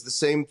IMG. It was the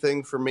same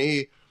thing for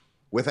me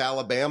with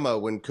Alabama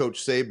when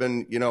Coach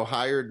Saban,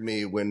 hired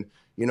me, when,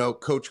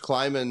 Coach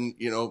Kleiman,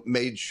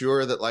 made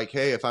sure that, like,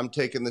 hey, if I'm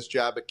taking this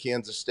job at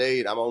Kansas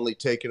State, I'm only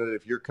taking it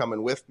if you're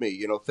coming with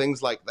me,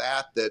 things like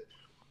that, there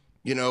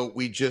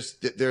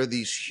are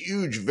these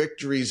huge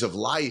victories of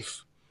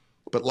life,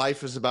 but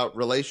life is about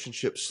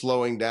relationships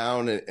slowing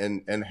down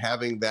and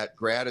having that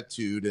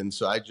gratitude. And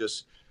so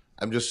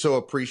I'm just so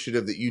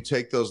appreciative that you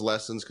take those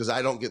lessons, because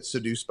I don't get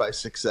seduced by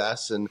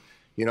success. And,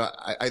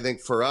 I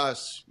think for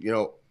us,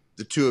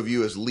 the two of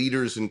you as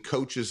leaders and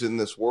coaches in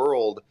this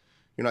world,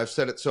 I've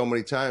said it so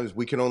many times,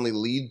 we can only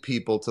lead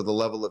people to the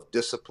level of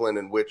discipline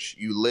in which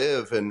you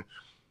live. And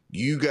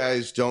you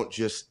guys don't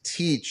just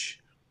teach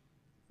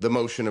the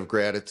motion of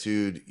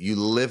gratitude, you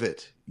live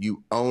it,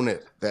 you own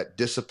it. That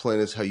discipline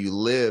is how you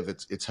live.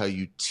 It's how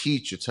you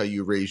teach. It's how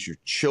you raise your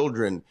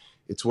children.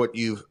 It's what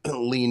you've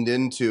leaned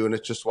into. And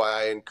it's just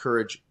why I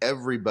encourage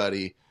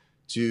everybody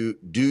to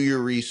do your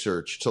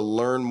research, to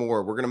learn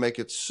more. We're going to make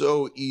it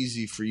so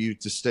easy for you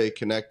to stay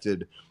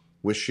connected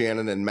with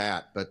Shannon and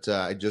Matt. But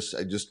I just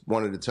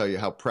wanted to tell you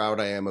how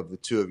proud I am of the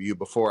two of you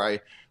before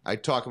I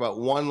talk about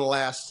one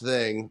last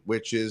thing,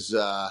 which is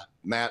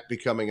Matt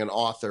becoming an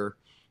author,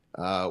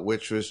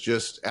 which was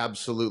just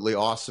absolutely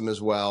awesome as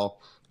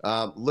well.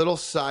 Little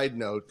side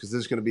note, because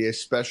there's going to be a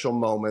special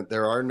moment.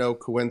 There are no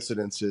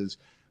coincidences.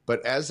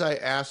 But as I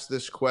asked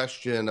this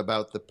question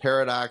about the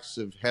paradox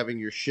of having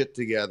your shit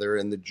together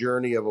and the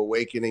journey of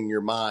awakening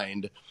your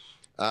mind,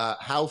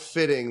 how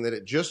fitting that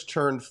it just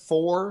turned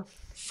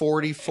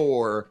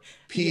 4:44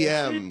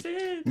 p.m.,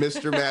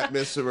 Mr. Matt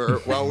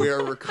Missimer, while we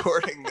are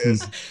recording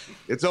this.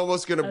 It's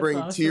almost going to bring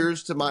awesome.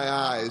 Tears to my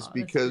eyes,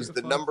 because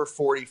the number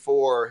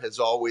 44 has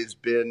always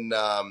been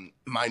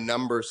my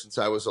number since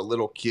I was a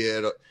little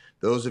kid.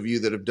 Those of you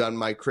that have done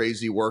my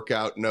crazy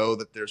workout know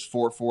that there's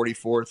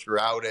 444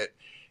 throughout it.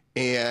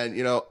 And,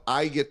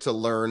 I get to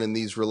learn in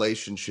these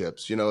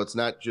relationships. It's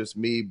not just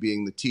me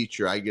being the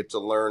teacher. I get to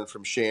learn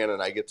from Shannon.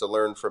 I get to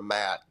learn from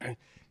Matt.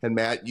 And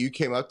Matt, you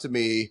came up to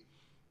me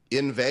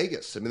in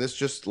Vegas. I mean, this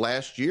just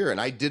last year, and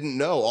I didn't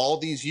know all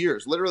these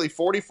years. Literally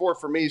 44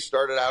 for me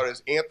started out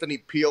as Anthony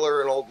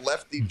Peeler, an old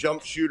lefty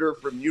jump shooter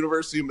from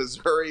University of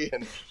Missouri.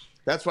 And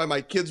that's why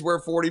my kids wear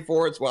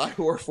 44. It's why I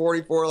wore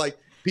 44. Like,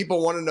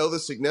 people want to know the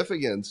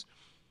significance.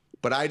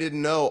 But I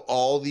didn't know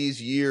all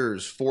these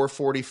years,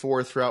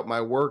 444 throughout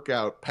my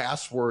workout,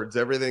 passwords,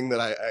 everything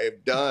that I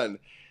have done,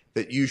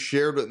 that you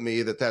shared with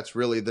me that's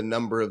really the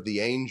number of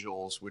the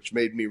angels, which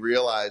made me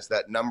realize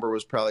that number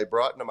was probably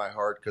brought into my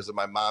heart because of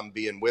my mom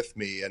being with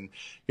me. And,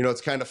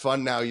 it's kind of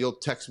fun now. You'll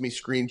text me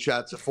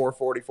screenshots of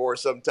 444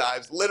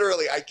 sometimes.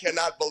 Literally, I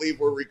cannot believe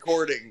we're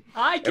recording.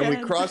 I can. And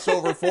we cross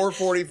over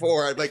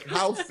 444. I'm like,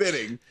 how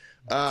fitting.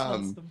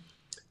 Awesome.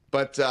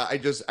 But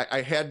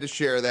I had to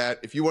share that.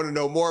 If you want to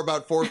know more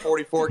about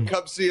 444,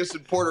 come see us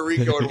in Puerto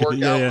Rico and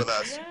work out with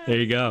us. There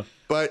you go.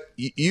 But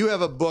you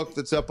have a book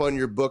that's up on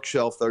your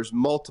bookshelf. There's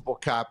multiple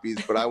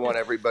copies, but I want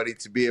everybody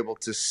to be able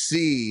to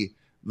see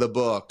the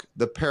book,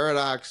 The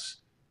Paradox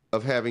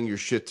of Having Your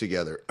Shit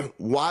Together.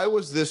 Why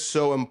was this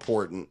so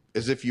important?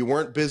 As if you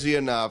weren't busy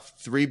enough,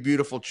 3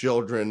 beautiful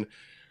children,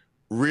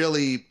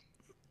 really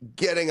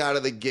getting out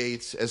of the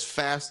gates as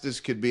fast as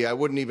could be. I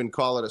wouldn't even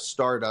call it a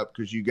startup,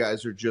 because you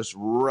guys are just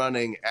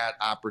running at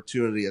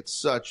opportunity at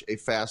such a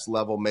fast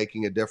level,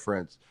 making a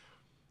difference.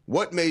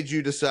 What made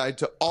you decide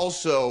to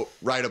also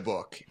write a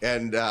book?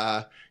 And,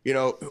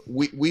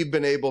 we've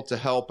been able to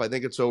help, I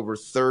think it's over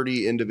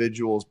 30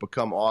 individuals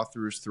become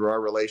authors through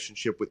our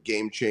relationship with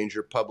Game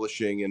Changer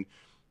Publishing. And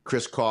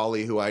Chris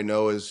Cawley, who I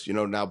know has,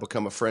 now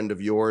become a friend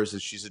of yours,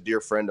 as she's a dear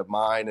friend of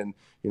mine, and,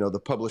 the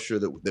publisher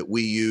that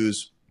we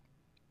use.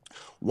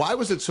 Why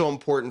was it so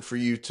important for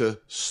you to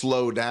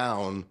slow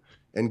down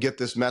and get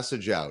this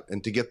message out,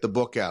 and to get the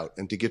book out,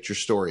 and to get your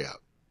story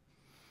out?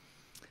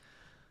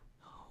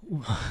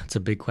 It's a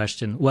big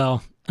question.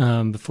 Well,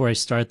 before I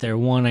start there,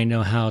 one, I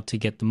know how to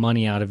get the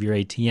money out of your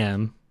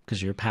ATM,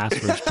 because your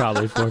password's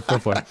probably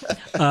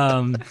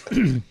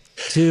 444.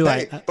 Two,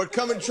 hey, but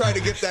come and try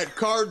to get that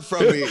card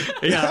from me.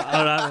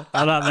 Yeah,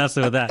 I'm not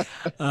messing with that.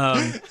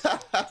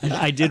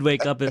 I did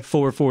wake up at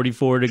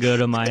 4:44 to go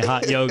to my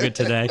hot yoga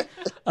today.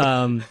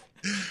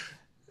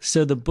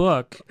 So the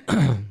book,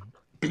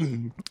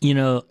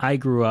 I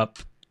grew up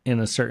in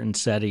a certain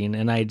setting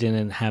and I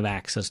didn't have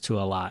access to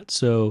a lot.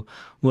 So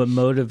what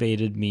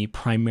motivated me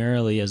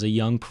primarily as a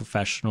young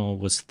professional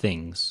was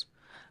things,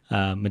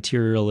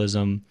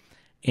 materialism.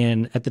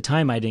 And at the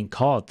time I didn't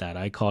call it that.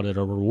 I called it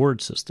a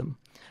reward system.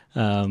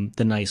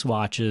 The nice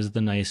watches, the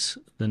nice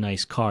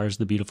cars,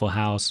 the beautiful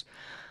house.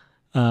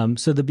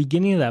 So the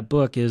beginning of that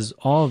book is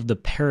all of the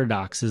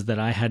paradoxes that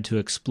I had to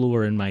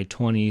explore in my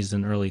 20s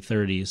and early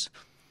 30s.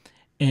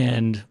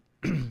 And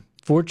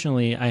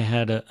fortunately, I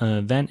had an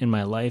event in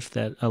my life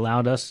that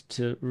allowed us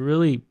to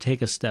really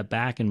take a step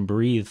back and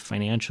breathe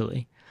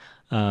financially.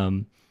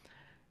 And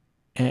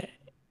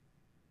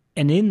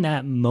in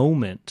that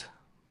moment,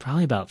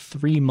 probably about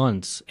 3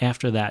 months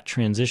after that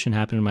transition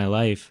happened in my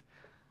life,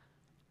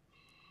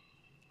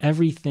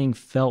 everything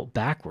felt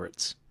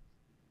backwards.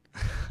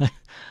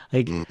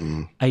 Like,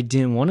 I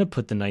didn't want to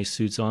put the nice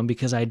suits on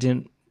because I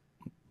didn't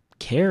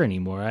care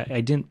anymore.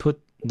 I didn't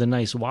put the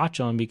nice watch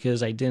on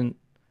because I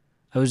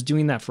was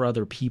doing that for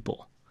other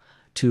people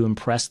to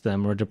impress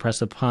them or to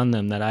press upon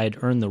them that I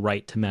had earned the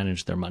right to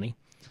manage their money.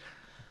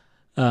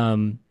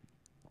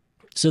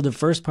 So the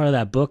first part of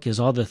that book is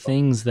all the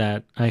things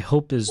that I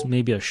hope is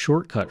maybe a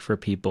shortcut for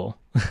people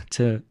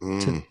to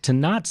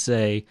not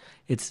say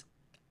it's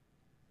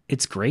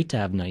great to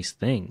have nice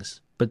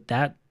things, but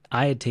that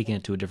I had taken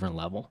it to a different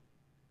level.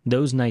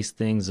 Those nice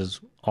things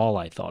is all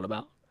I thought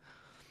about.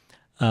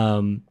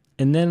 And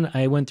then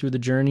I went through the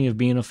journey of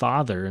being a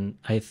father, and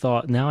I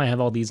thought, now I have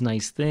all these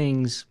nice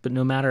things, but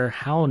no matter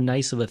how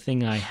nice of a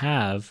thing I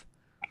have,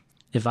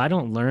 if I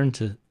don't learn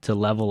to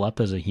level up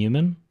as a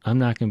human, I'm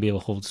not going to be able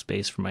to hold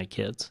space for my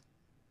kids.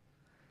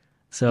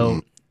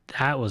 So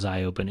that was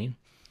eye-opening.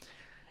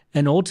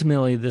 And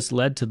ultimately, this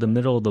led to the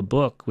middle of the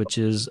book, which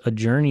is a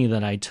journey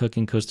that I took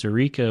in Costa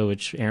Rica,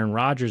 which Aaron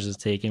Rodgers has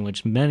taken,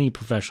 which many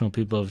professional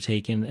people have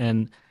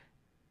taken.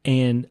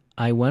 And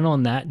I went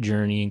on that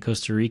journey in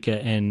Costa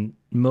Rica, and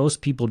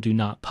most people do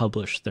not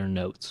publish their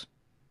notes.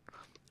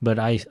 But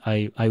I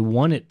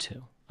wanted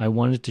to. I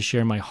wanted to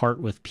share my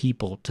heart with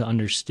people to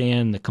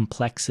understand the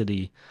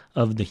complexity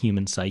of the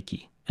human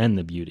psyche and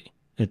the beauty.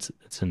 It's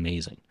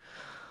amazing.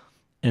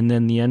 And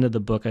then the end of the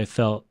book, I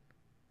felt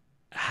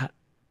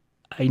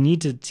I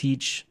need to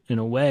teach in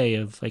a way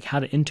of like how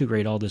to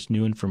integrate all this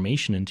new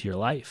information into your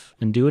life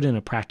and do it in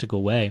a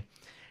practical way.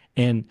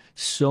 And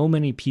so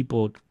many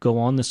people go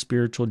on the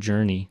spiritual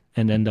journey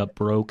and end up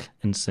broke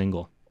and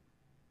single.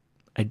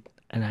 I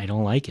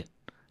don't like it.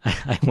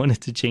 I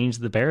wanted to change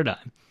the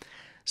paradigm.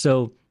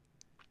 So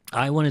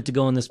I wanted to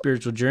go on the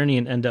spiritual journey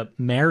and end up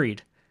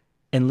married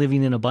and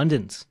living in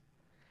abundance.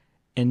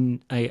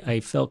 And I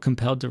felt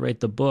compelled to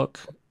write the book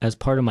as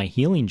part of my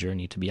healing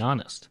journey, to be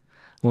honest.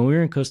 When we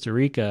were in Costa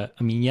Rica,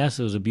 I mean, yes,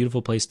 it was a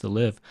beautiful place to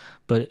live,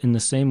 but in the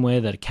same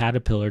way that a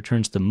caterpillar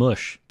turns to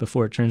mush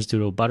before it turns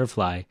to a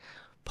butterfly,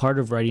 part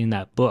of writing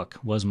that book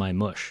was my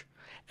mush.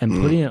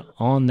 And putting it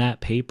on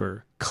that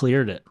paper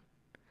cleared it.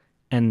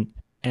 And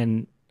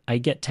I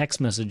get text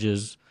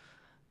messages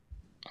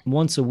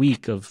once a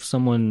week of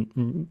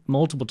someone,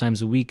 multiple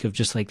times a week, of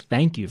just like,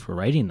 thank you for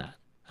writing that.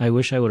 I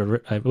wish I would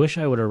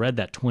have read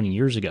that 20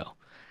 years ago.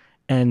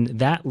 And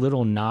that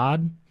little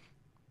nod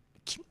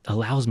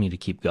allows me to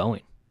keep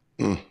going.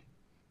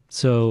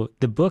 So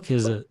the book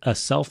is a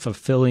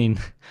self-fulfilling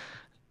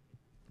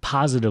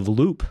positive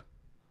loop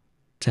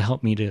to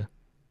help me to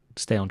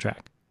stay on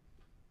track.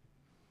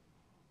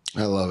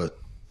 I love it.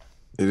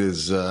 It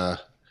is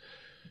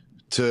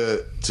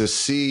to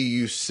see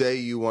you say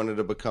you wanted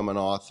to become an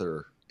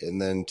author,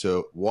 and then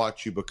to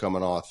watch you become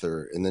an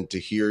author, and then to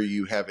hear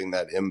you having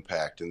that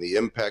impact and the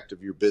impact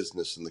of your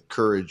business and the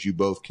courage you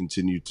both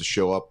continue to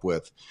show up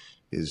with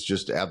is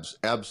just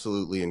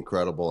absolutely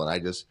incredible.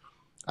 And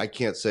I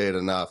can't say it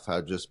enough,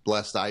 how just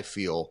blessed I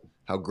feel,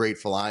 how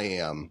grateful I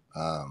am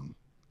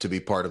to be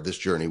part of this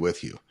journey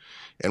with you.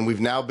 And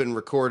we've now been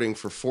recording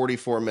for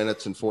 44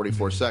 minutes and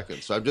 44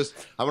 seconds. So I'm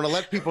going to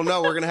let people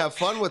know we're going to have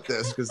fun with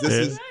this, because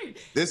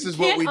this is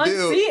what we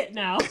do. See it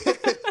now.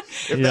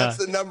 If that's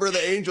the number of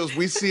the angels,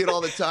 we see it all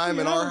the time.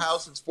 In our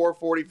house, it's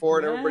 4:44,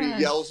 and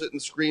everybody yells it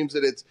and screams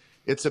it.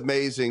 It's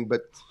amazing.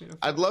 But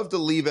I'd love to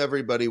leave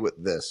everybody with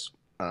this.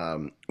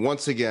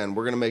 Once again,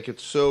 we're going to make it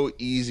so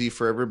easy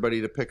for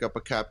everybody to pick up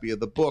a copy of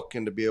the book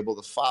and to be able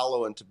to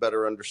follow and to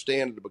better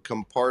understand and to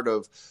become part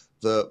of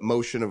the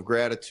motion of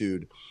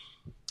gratitude.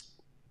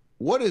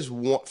 What is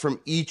from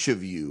each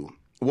of you,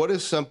 what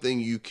is something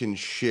you can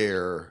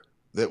share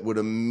that would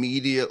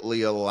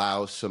immediately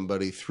allow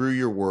somebody, through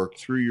your work,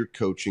 through your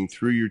coaching,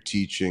 through your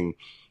teaching,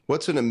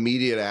 what's an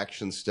immediate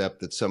action step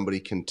that somebody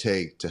can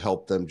take to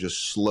help them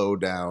just slow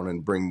down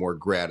and bring more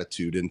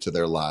gratitude into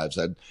their lives?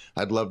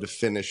 I'd love to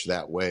finish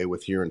that way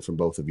with hearing from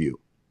both of you.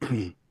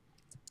 Want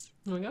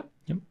to go?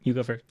 Yep, you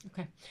go first.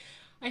 Okay.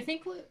 I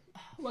think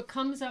what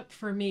comes up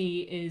for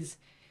me is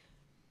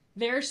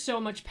there's so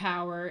much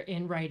power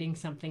in writing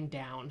something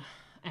down.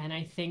 And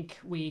I think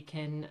we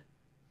can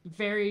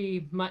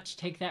very much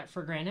take that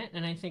for granted.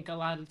 And I think a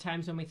lot of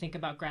times when we think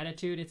about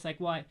gratitude, it's like,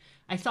 well,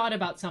 I thought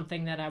about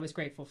something that I was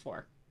grateful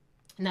for.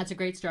 And that's a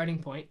great starting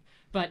point.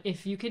 But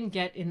if you can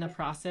get in the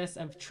process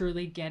of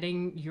truly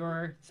getting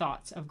your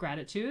thoughts of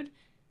gratitude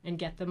and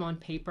get them on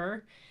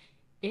paper,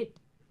 it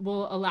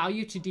will allow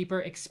you to deeper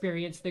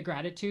experience the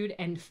gratitude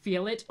and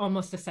feel it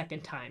almost a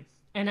second time.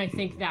 And I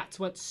think that's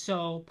what's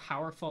so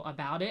powerful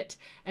about it.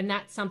 And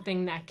that's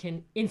something that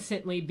can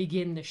instantly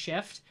begin the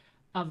shift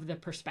of the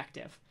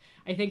perspective.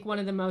 I think one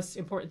of the most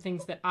important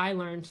things that I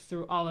learned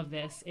through all of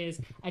this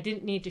is I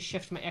didn't need to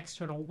shift my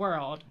external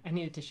world. I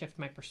needed to shift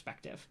my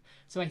perspective.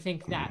 So I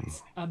think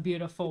that's a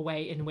beautiful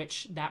way in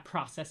which that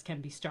process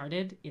can be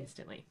started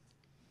instantly.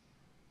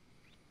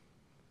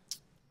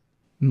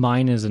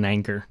 Mine is an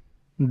anchor.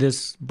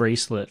 This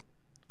bracelet,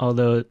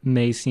 although it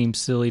may seem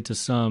silly to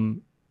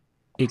some,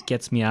 it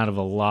gets me out of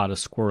a lot of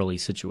squirrely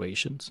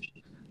situations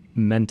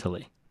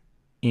mentally.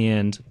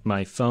 And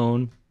my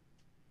phone,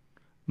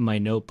 my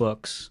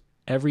notebooks,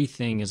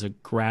 everything is a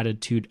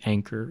gratitude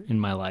anchor in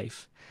my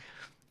life.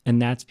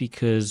 And that's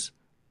because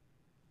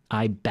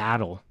I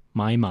battle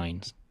my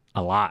mind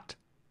a lot.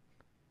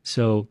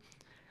 So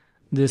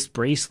this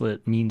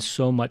bracelet means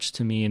so much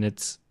to me, and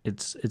it's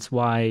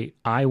why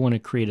I want to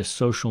create a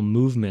social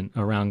movement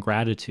around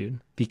gratitude,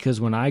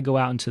 because when I go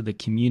out into the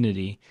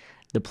community,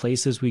 the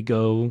places we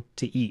go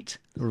to eat,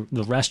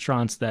 the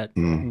restaurants that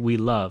we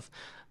love,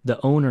 the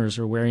owners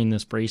are wearing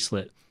this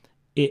bracelet.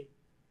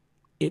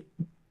 It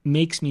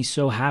makes me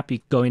so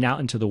happy going out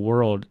into the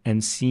world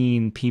and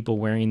seeing people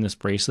wearing this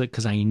bracelet,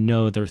 because I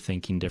know they're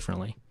thinking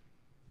differently.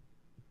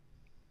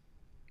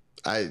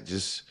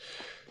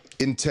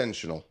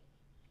 Intentional.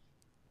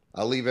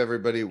 I'll leave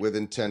everybody with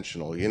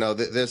intentional. You know,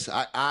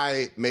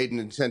 I made an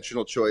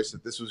intentional choice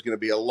that this was going to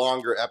be a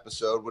longer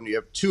episode when you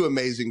have two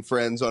amazing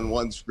friends on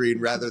one screen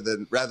rather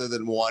than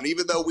one.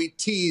 Even though we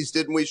teased,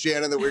 didn't we,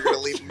 Shannon, that we were going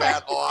to leave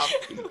Matt off?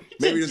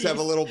 Maybe just have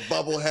a little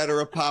bubble head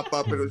or a pop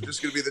up, and it was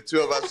just going to be the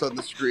two of us on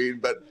the screen.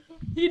 But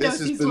he knows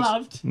he's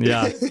loved.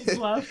 Yeah, he's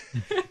loved.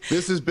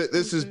 This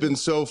has been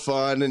so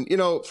fun, and you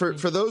know, for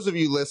those of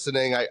you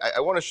listening, I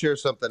want to share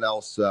something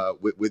else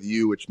with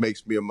you, which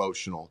makes me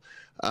emotional.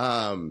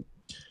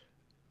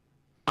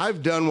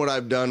 I've done what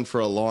I've done for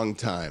a long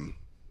time,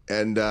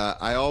 and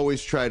I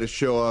always try to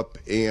show up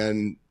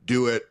and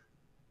do it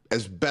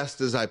as best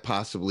as I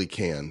possibly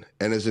can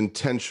and as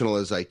intentional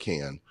as I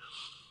can.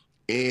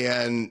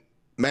 And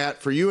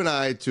Matt, for you and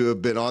I to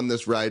have been on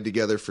this ride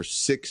together for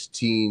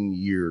 16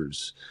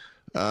 years,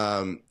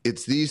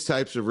 it's these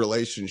types of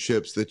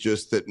relationships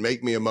that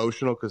make me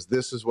emotional, because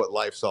this is what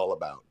life's all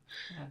about.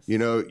 Yes. You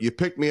know, you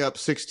picked me up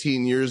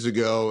 16 years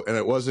ago, and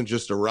it wasn't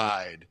just a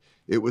ride.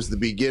 It was the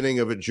beginning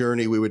of a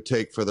journey we would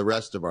take for the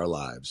rest of our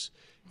lives.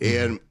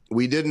 And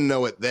we didn't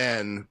know it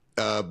then,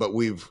 but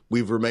we've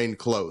remained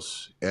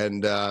close.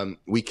 And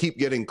we keep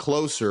getting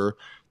closer.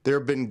 There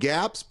have been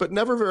gaps, but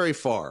never very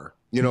far.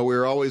 You know,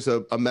 we're always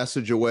a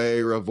message away,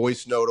 or a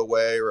voice note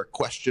away, or a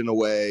question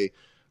away.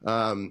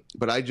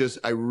 But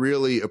I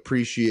really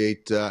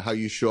appreciate how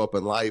you show up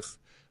in life.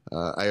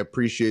 I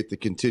appreciate the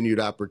continued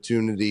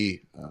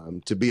opportunity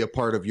to be a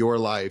part of your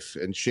life,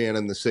 and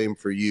Shannon, the same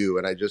for you.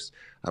 And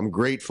I'm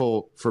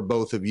grateful for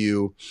both of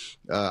you.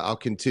 I'll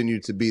continue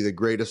to be the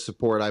greatest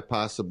support I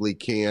possibly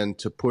can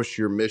to push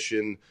your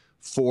mission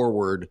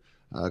forward,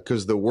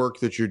 because the work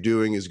that you're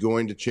doing is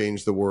going to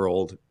change the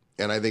world.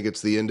 And I think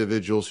it's the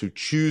individuals who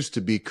choose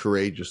to be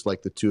courageous,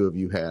 like the two of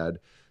you had,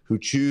 who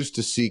choose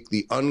to seek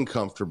the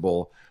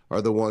uncomfortable,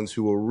 are the ones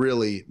who will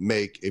really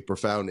make a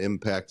profound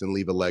impact and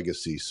leave a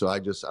legacy. So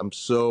I'm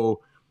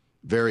so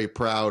very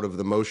proud of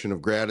the motion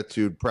of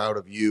gratitude, proud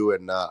of you,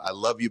 and I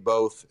love you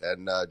both,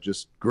 and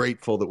just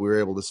grateful that we were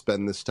able to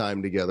spend this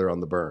time together on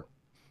the burn.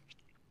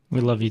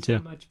 We love you too.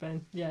 So much,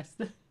 Ben. Yes.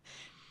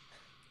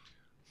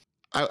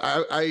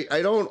 I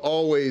don't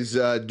always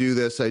do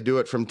this. I do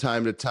it from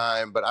time to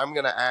time, but I'm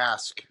going to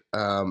ask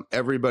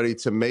everybody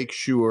to make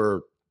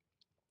sure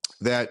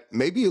that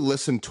maybe you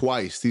listen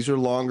twice. This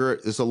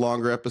is a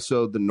longer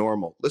episode than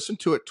normal. Listen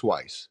to it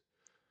twice.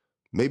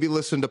 Maybe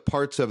listen to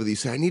parts of it. You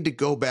say, I need to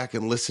go back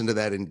and listen to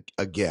that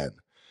again.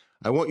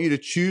 I want you to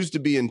choose to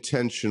be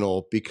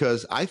intentional,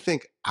 because I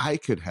think I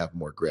could have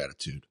more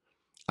gratitude.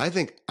 I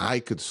think I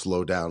could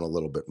slow down a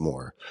little bit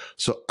more.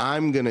 So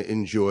I'm going to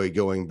enjoy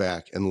going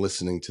back and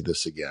listening to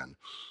this again.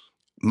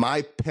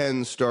 My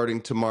pen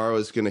starting tomorrow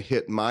is going to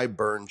hit my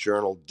burn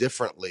journal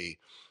differently,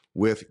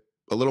 with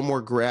a little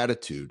more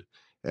gratitude.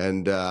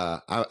 And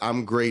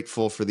I'm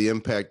grateful for the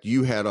impact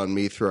you had on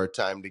me through our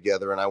time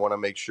together. And I want to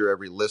make sure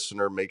every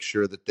listener makes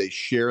sure that they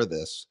share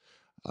this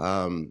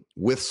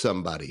with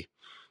somebody,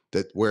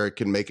 where it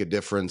can make a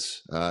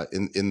difference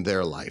in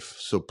their life.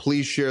 So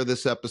please share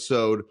this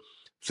episode.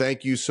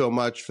 Thank you so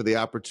much for the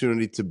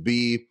opportunity to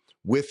be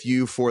with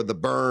you for the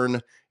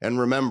burn. And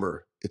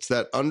remember, it's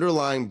that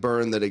underlying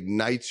burn that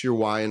ignites your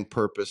why and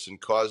purpose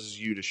and causes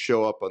you to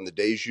show up on the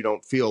days you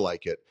don't feel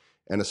like it,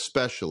 and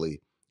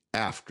especially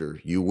after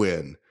you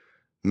win.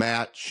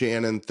 Matt,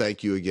 Shannon,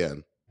 thank you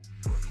again.